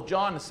Gospel of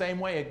John the same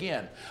way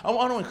again. I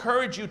want to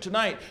encourage you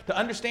tonight to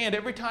understand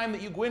every time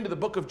that you go into the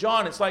book of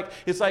John, it's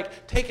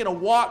like taking a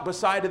walk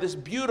beside of this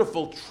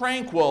beautiful,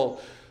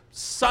 tranquil,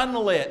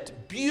 sunlit,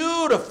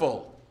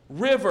 beautiful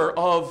river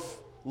of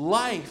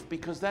life,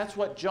 because that's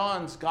what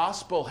John's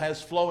gospel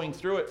has flowing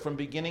through it from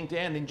beginning to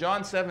end. In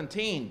John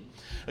 17,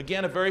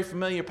 again, a very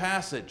familiar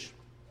passage.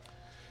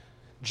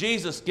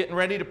 Jesus, getting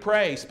ready to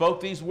pray,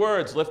 spoke these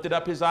words, lifted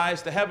up his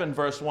eyes to heaven,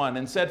 verse 1,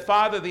 and said,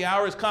 Father, the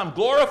hour is come.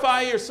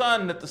 Glorify your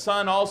Son, that the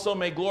Son also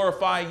may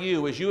glorify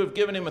you, as you have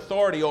given him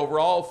authority over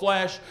all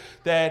flesh,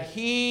 that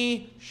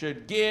he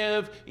should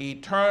give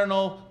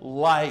eternal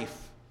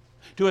life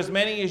to as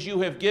many as you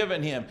have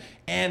given him.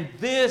 And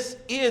this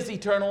is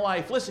eternal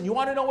life. Listen, you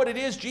want to know what it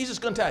is? Jesus is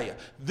going to tell you.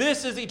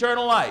 This is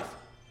eternal life.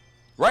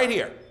 Right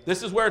here.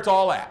 This is where it's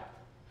all at.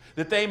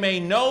 That they may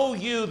know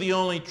you, the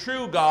only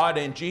true God,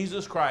 and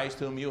Jesus Christ,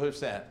 whom you have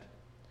sent.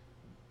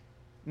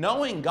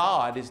 Knowing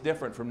God is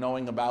different from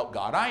knowing about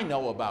God. I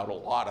know about a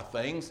lot of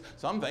things.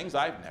 Some things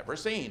I've never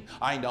seen.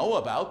 I know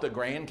about the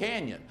Grand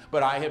Canyon,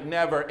 but I have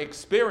never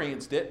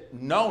experienced it,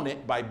 known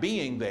it by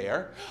being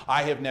there.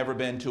 I have never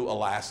been to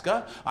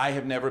Alaska. I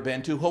have never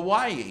been to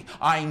Hawaii.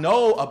 I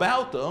know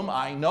about them.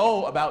 I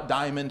know about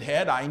Diamond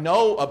Head. I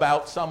know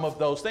about some of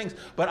those things,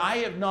 but I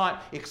have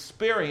not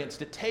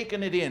experienced it,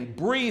 taken it in,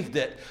 breathed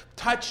it,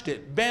 touched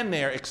it, been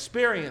there,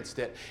 experienced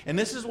it. And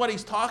this is what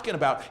he's talking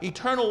about.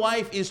 Eternal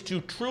life is to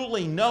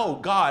truly know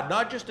God,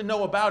 not just to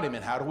know about him.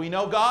 And how do we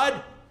know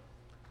God?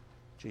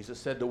 Jesus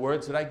said, the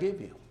words that I give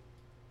you,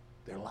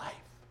 they're life.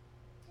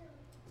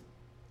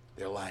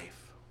 They're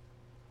life.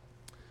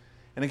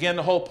 And again,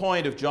 the whole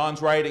point of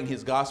John's writing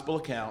his gospel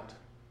account,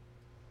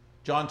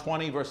 John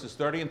 20, verses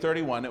 30 and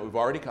 31, that we've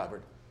already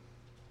covered,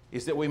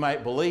 is that we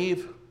might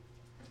believe,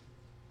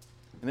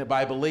 and that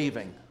by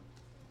believing,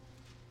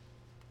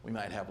 we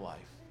might have life.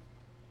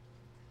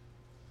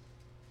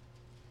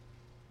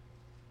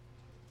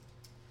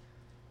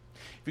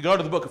 If you go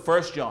to the book of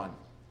 1 John,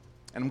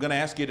 and I'm going to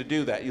ask you to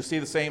do that, you'll see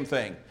the same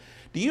thing.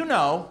 Do you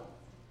know,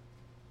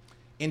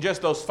 in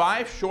just those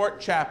 5 short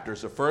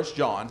chapters of 1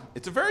 John,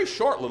 it's a very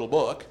short little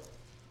book,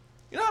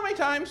 you know how many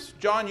times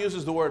John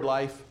uses the word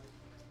life?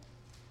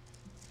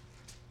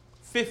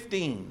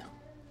 15.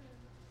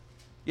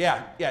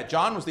 Yeah,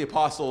 John was the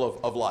apostle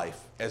of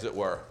life, as it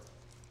were.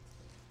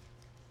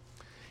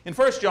 In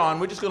 1 John,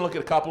 we're just going to look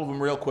at a couple of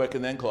them real quick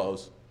and then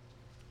close.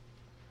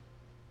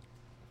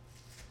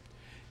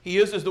 He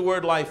uses the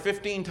word life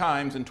 15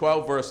 times in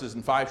 12 verses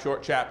in 5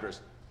 short chapters.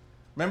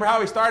 Remember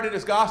how he started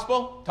his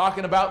gospel?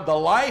 Talking about the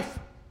life.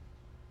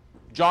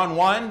 John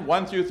 1,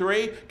 1 through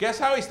 3. Guess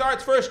how he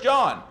starts 1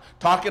 John?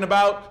 Talking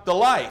about the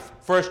life.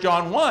 1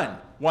 John 1,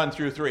 1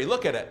 through 3.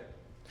 Look at it.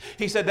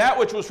 He said, that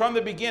which was from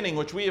the beginning,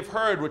 which we have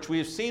heard, which we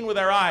have seen with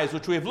our eyes,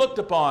 which we have looked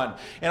upon,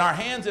 and our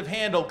hands have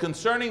handled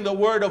concerning the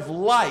word of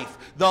life.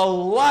 The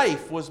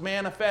life was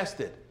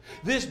manifested.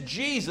 This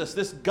Jesus,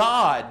 this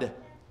God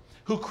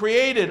who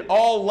created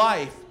all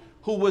life,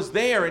 who was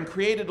there and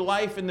created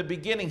life in the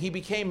beginning, he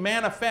became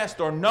manifest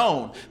or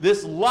known.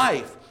 This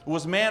life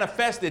was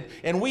manifested,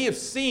 and we have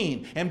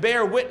seen and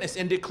bear witness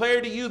and declare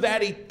to you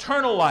that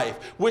eternal life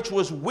which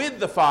was with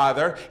the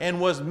Father and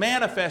was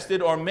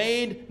manifested or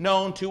made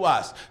known to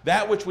us.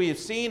 That which we have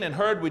seen and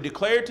heard we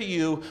declare to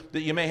you,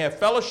 that you may have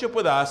fellowship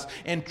with us,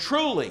 and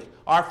truly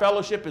our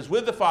fellowship is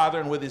with the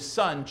Father and with his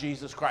Son,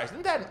 Jesus Christ.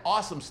 Isn't that an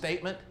awesome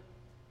statement?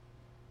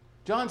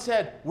 John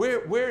said,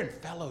 we're in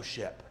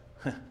fellowship.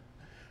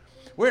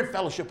 We're in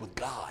fellowship with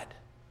God.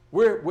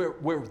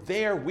 We're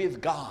there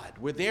with God.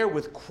 We're there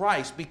with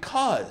Christ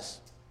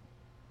because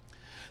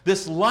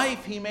this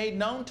life he made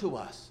known to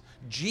us.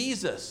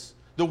 Jesus,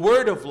 the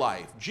word of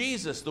life.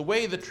 Jesus, the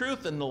way, the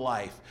truth, and the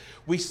life.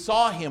 We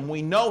saw him.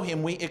 We know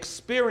him. We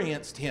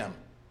experienced him.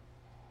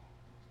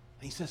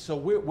 And he says, so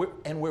we're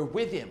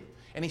with him.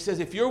 And he says,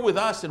 if you're with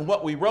us in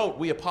what we wrote,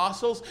 we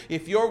apostles,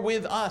 if you're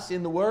with us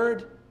in the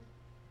word,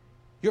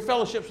 your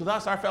fellowship's with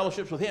us, our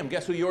fellowship's with him.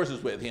 Guess who yours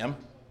is with? Him.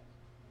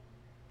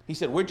 He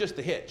said, we're just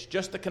the hitch,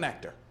 just the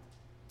connector.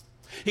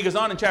 He goes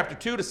on in chapter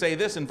 2 to say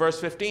this in verse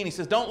 15. He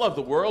says, don't love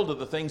the world or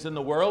the things in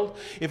the world.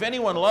 If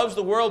anyone loves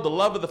the world, the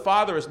love of the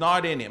Father is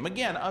not in him.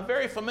 Again, a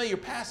very familiar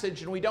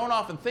passage, and we don't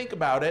often think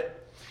about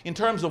it in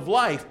terms of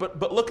life,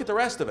 but look at the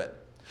rest of it.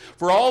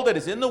 For all that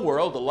is in the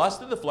world, the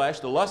lust of the flesh,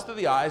 the lust of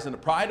the eyes, and the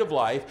pride of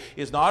life,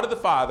 is not of the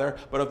Father,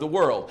 but of the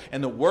world.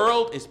 And the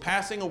world is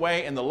passing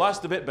away, and the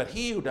lust of it, but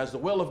he who does the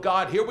will of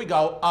God, here we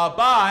go,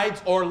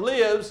 abides or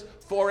lives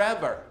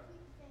forever.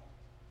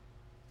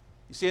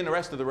 You see in the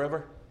rest of the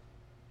river?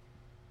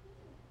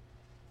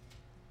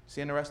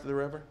 See in the rest of the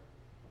river?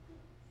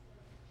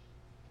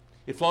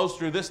 It flows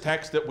through this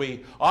text that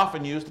we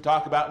often use to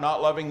talk about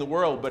not loving the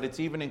world, but it's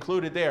even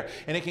included there.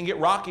 And it can get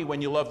rocky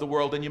when you love the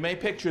world. And you may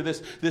picture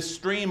this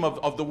stream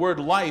of the word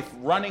life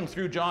running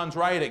through John's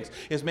writings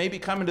is maybe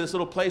coming to this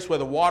little place where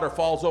the water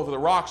falls over the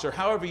rocks, or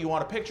however you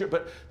want to picture it.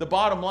 But the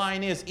bottom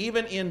line is,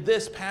 even in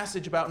this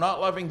passage about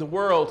not loving the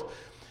world,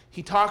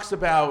 he talks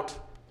about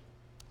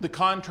the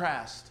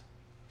contrast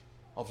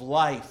of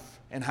life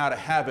and how to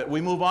have it. We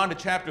move on to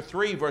chapter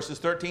 3, verses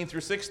 13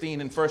 through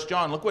 16 in 1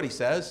 John. Look what he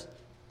says.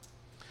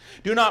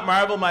 Do not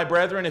marvel, my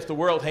brethren, if the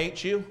world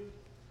hates you.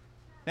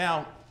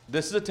 Now,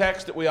 this is a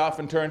text that we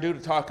often turn to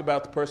talk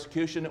about the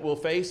persecution that we'll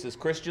face as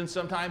Christians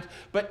sometimes.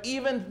 But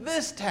even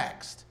this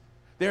text,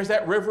 there's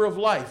that river of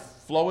life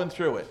flowing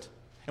through it.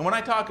 And when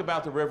I talk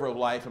about the river of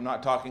life, I'm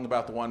not talking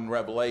about the one in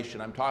Revelation.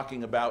 I'm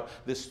talking about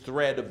this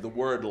thread of the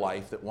word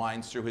life that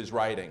winds through his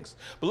writings.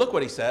 But look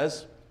what he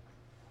says.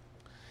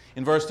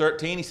 In verse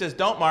 13, he says,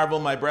 don't marvel,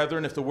 my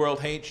brethren, if the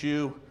world hates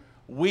you.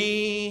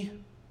 We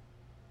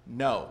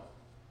know.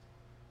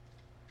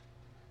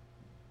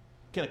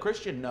 Can a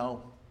Christian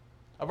know?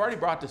 I've already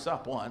brought this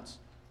up once.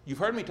 You've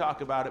heard me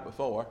talk about it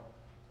before.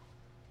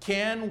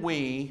 Can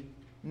we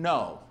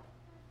know?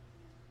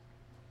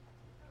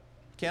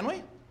 Can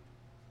we?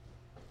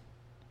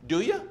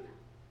 Do you?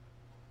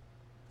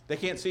 They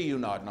can't see you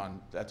nodding on.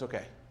 That's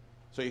okay.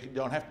 So you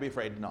don't have to be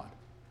afraid to nod.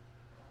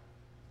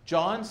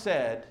 John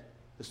said,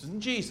 this isn't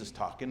Jesus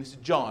talking, this is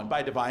John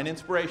by divine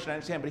inspiration, I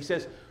understand, but he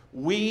says,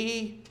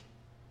 we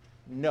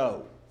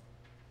know.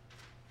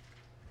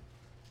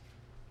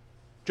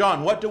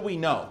 John, what do we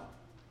know?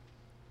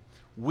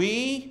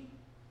 We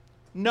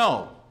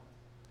know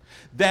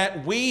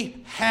that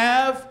we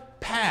have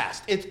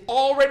passed. It's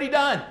already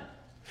done.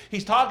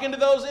 He's talking to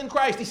those in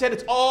Christ. He said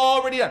it's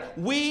already done.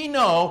 We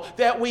know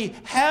that we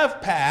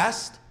have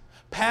passed,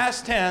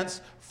 past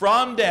tense,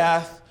 from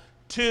death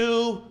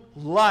to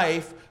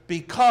life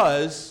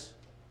because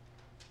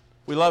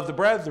we love the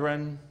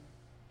brethren.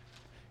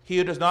 He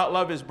who does not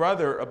love his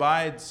brother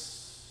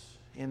abides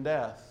in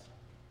death.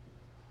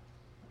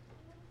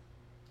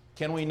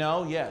 Can we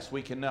know? Yes,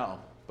 we can know.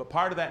 But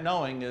part of that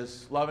knowing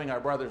is loving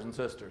our brothers and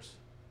sisters.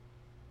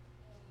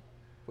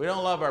 We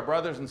don't love our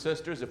brothers and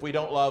sisters if we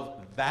don't love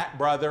that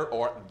brother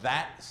or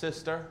that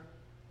sister.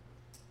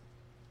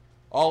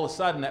 All of a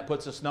sudden, that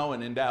puts us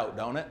knowing in doubt,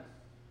 don't it?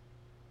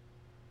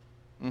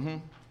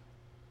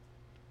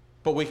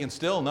 But we can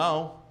still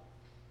know.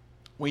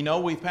 We know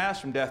we've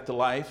passed from death to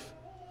life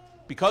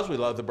because we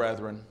love the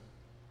brethren.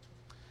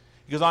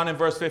 He goes on in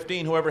verse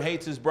 15, whoever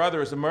hates his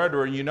brother is a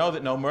murderer, and you know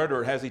that no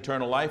murderer has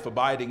eternal life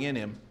abiding in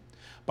him.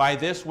 By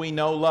this we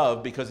know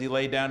love, because he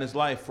laid down his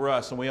life for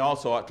us, and we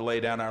also ought to lay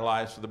down our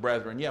lives for the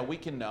brethren. Yeah, we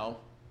can know.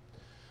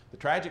 The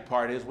tragic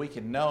part is we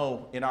can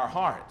know in our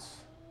hearts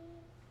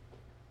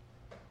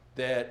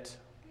that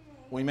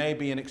we may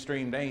be in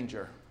extreme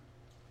danger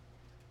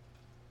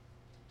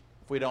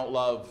if we don't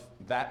love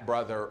that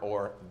brother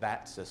or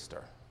that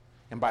sister.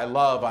 And by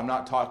love, I'm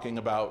not talking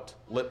about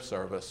lip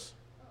service.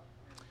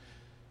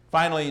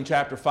 Finally, in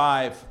chapter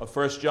 5 of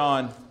 1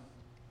 John,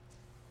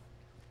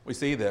 we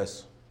see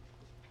this.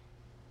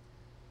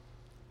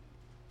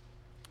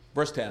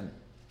 Verse 10.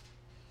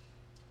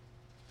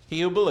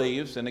 He who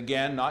believes, and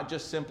again, not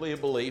just simply a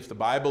belief. The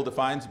Bible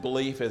defines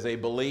belief as a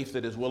belief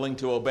that is willing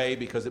to obey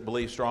because it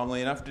believes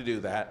strongly enough to do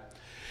that.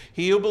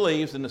 He who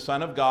believes in the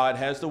Son of God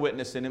has the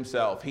witness in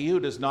himself. He who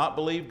does not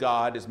believe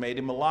God has made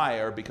him a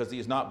liar because he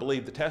has not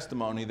believed the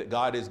testimony that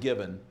God has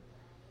given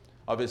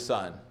of his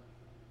Son.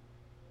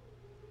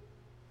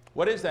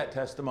 What is that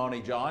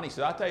testimony, John? He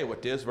said, I'll tell you what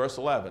it is, verse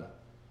 11.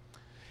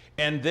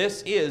 And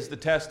this is the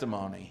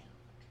testimony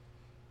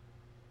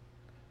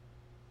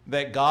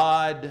that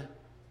God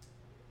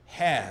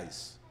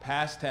has,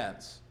 past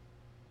tense,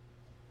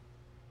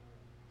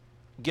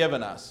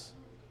 given us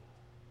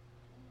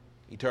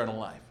eternal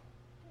life.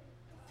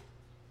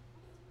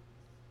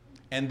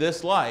 And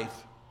this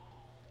life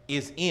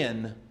is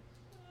in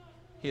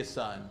his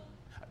Son.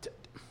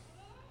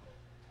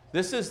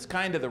 This is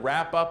kind of the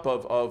wrap-up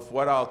of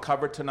what I'll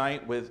cover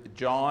tonight with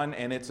John,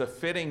 and it's a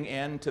fitting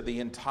end to the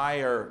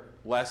entire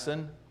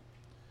lesson.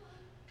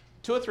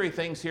 2 or 3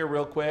 things here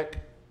real quick.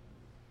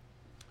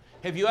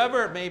 Have you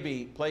ever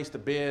maybe placed a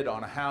bid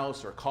on a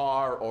house or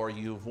car, or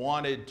you've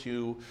wanted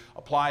to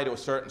apply to a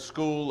certain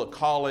school, a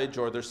college,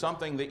 or there's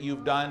something that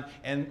you've done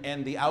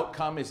and the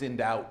outcome is in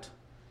doubt?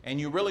 And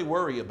you really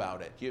worry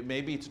about it.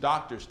 Maybe it's a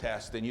doctor's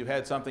test and you've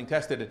had something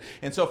tested.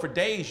 And so for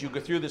days you go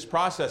through this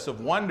process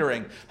of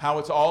wondering how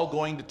it's all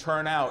going to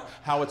turn out,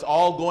 how it's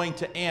all going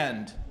to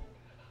end.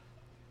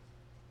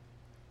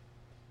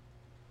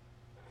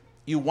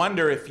 You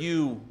wonder if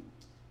you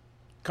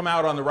come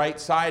out on the right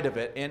side of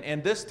it.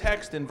 And this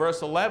text in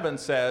verse 11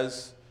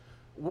 says,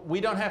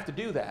 we don't have to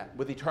do that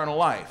with eternal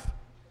life.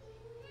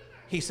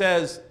 He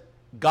says,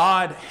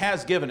 God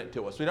has given it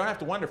to us. We don't have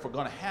to wonder if we're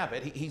going to have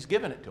it. He's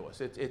given it to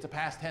us. It's a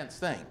past tense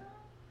thing.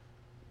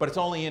 But it's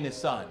only in his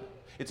Son.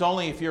 It's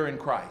only if you're in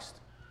Christ.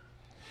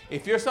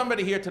 If you're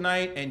somebody here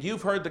tonight and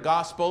you've heard the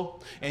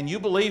gospel and you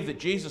believe that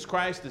Jesus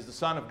Christ is the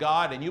Son of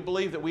God and you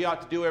believe that we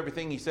ought to do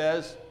everything he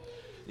says,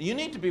 You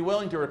need to be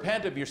willing to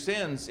repent of your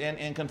sins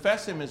and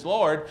confess Him as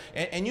Lord,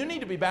 and you need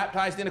to be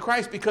baptized into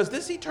Christ, because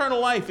this eternal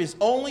life is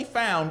only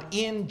found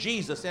in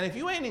Jesus. And if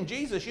you ain't in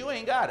Jesus, you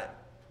ain't got it.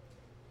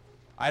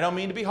 I don't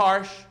mean to be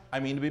harsh. I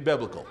mean to be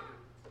biblical.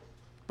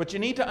 But you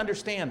need to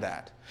understand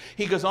that.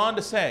 He goes on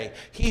to say,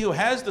 he who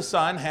has the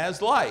Son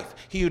has life.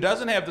 He who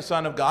doesn't have the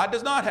Son of God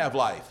does not have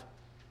life.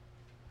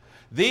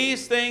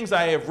 These things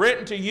I have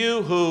written to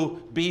you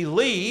who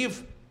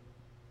believe,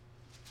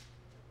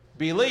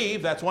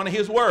 that's one of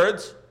his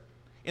words,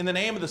 in the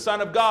name of the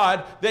Son of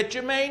God, that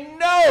you may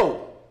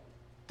know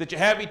that you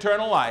have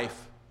eternal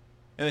life,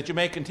 and that you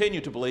may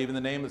continue to believe in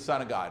the name of the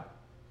Son of God.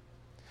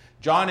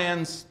 John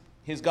ends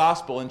his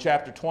gospel in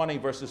chapter 20,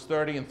 verses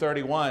 30 and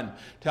 31,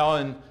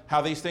 telling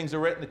how these things are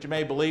written that you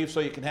may believe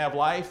so you can have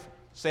life.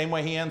 Same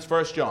way he ends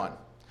 1 John.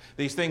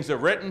 These things are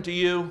written to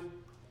you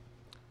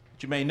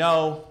that you may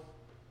know.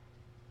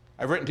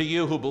 I've written to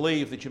you who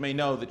believe that you may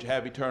know that you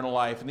have eternal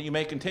life, and that you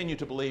may continue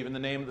to believe in the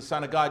name of the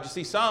Son of God. You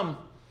see, some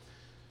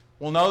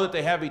will know that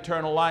they have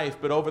eternal life,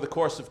 but over the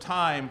course of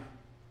time,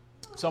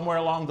 somewhere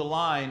along the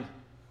line,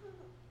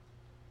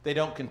 they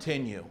don't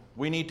continue.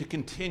 We need to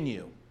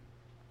continue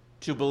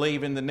to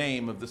believe in the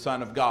name of the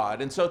Son of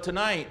God. And so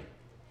tonight,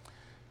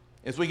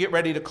 as we get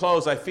ready to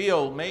close, I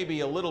feel maybe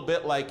a little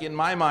bit like, in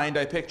my mind,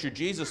 I picture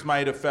Jesus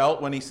might have felt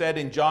when he said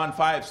in John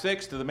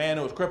 5:6 to the man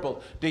who was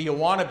crippled, do you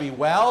want to be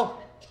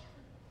well?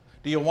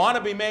 Do you want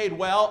to be made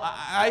well?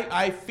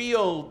 I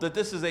feel that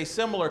this is a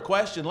similar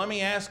question. Let me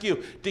ask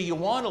you, do you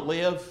want to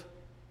live?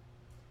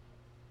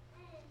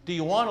 Do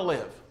you want to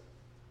live?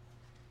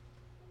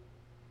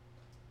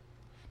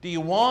 Do you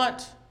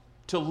want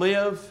to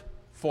live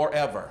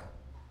forever?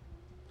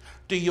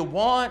 Do you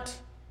want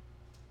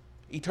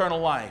eternal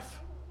life?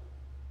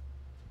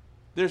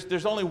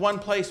 There's only one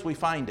place we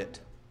find it.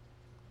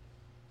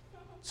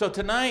 So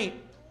tonight,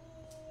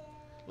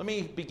 let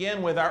me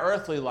begin with our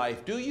earthly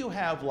life. Do you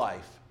have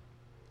life?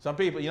 Some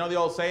people, you know the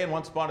old saying,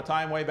 once upon a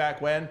time, way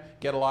back when,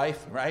 get a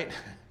life, right?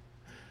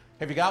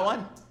 Have you got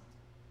one?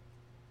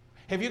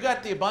 Have you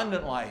got the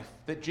abundant life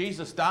that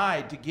Jesus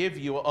died to give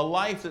you, a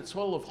life that's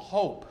full of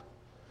hope?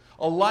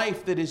 A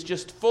life that is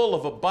just full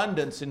of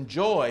abundance and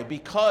joy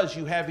because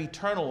you have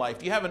eternal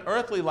life. You have an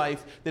earthly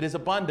life that is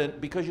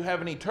abundant because you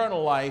have an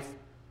eternal life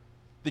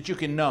that you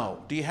can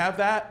know. Do you have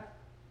that?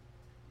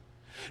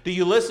 Do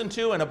you listen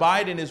to and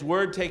abide in His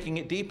Word, taking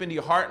it deep into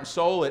your heart and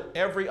soul at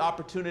every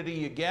opportunity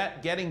you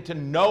get, getting to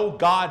know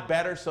God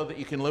better so that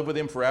you can live with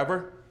Him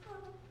forever?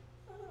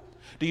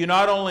 Do you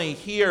not only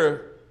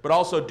hear, but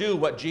also do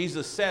what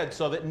Jesus said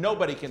so that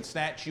nobody can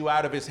snatch you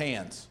out of His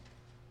hands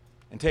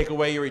and take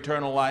away your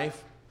eternal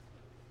life?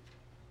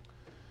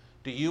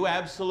 Do you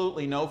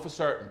absolutely know for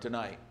certain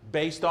tonight,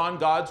 based on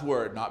God's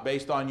Word, not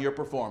based on your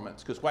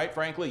performance? Because quite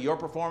frankly, your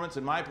performance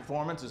and my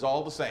performance is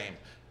all the same.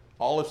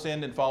 All have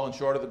sinned and fallen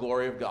short of the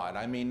glory of God.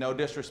 I mean, no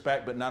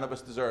disrespect, but none of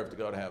us deserve to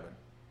go to heaven.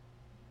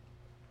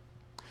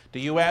 Do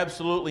you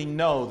absolutely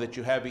know that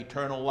you have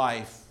eternal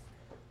life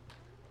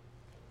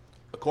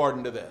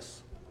according to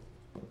this?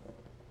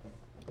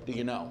 Do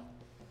you know?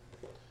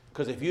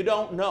 Because if you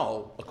don't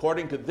know,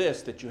 according to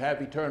this, that you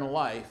have eternal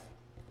life,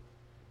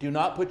 do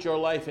not put your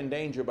life in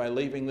danger by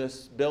leaving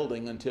this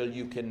building until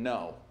you can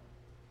know.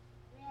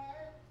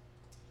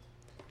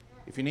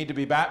 If you need to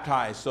be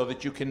baptized so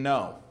that you can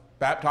know,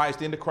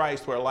 baptized into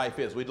Christ where life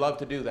is, we'd love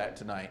to do that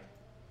tonight.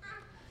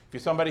 If you're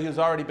somebody who's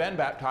already been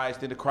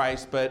baptized into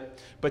Christ, but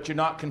you're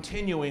not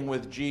continuing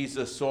with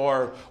Jesus,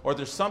 or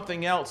there's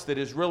something else that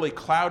is really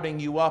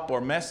clouding you up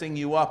or messing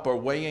you up or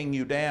weighing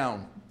you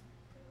down.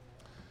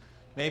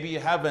 Maybe you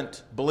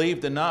haven't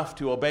believed enough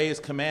to obey His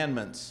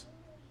commandments.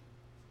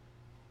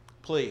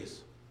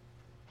 Please,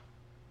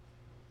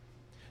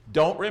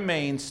 don't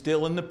remain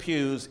still in the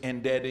pews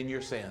and dead in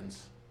your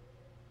sins.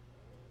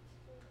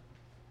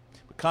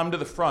 But come to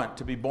the front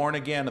to be born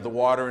again of the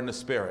water and the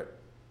Spirit.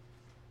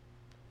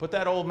 Put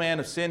that old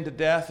man of sin to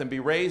death and be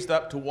raised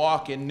up to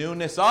walk in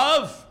newness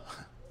of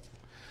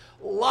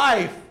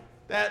life.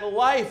 That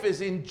life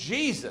is in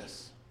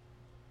Jesus.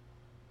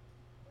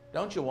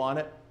 Don't you want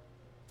it?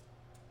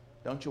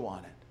 Don't you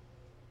want it?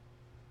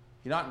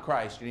 If you're not in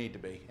Christ, you need to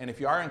be. And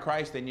if you are in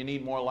Christ, then you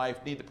need more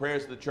life, need the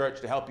prayers of the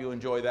church to help you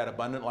enjoy that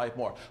abundant life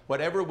more.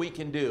 Whatever we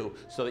can do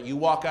so that you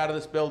walk out of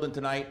this building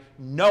tonight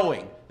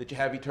knowing that you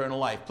have eternal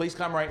life. Please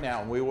come right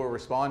now and we will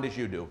respond as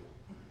you do.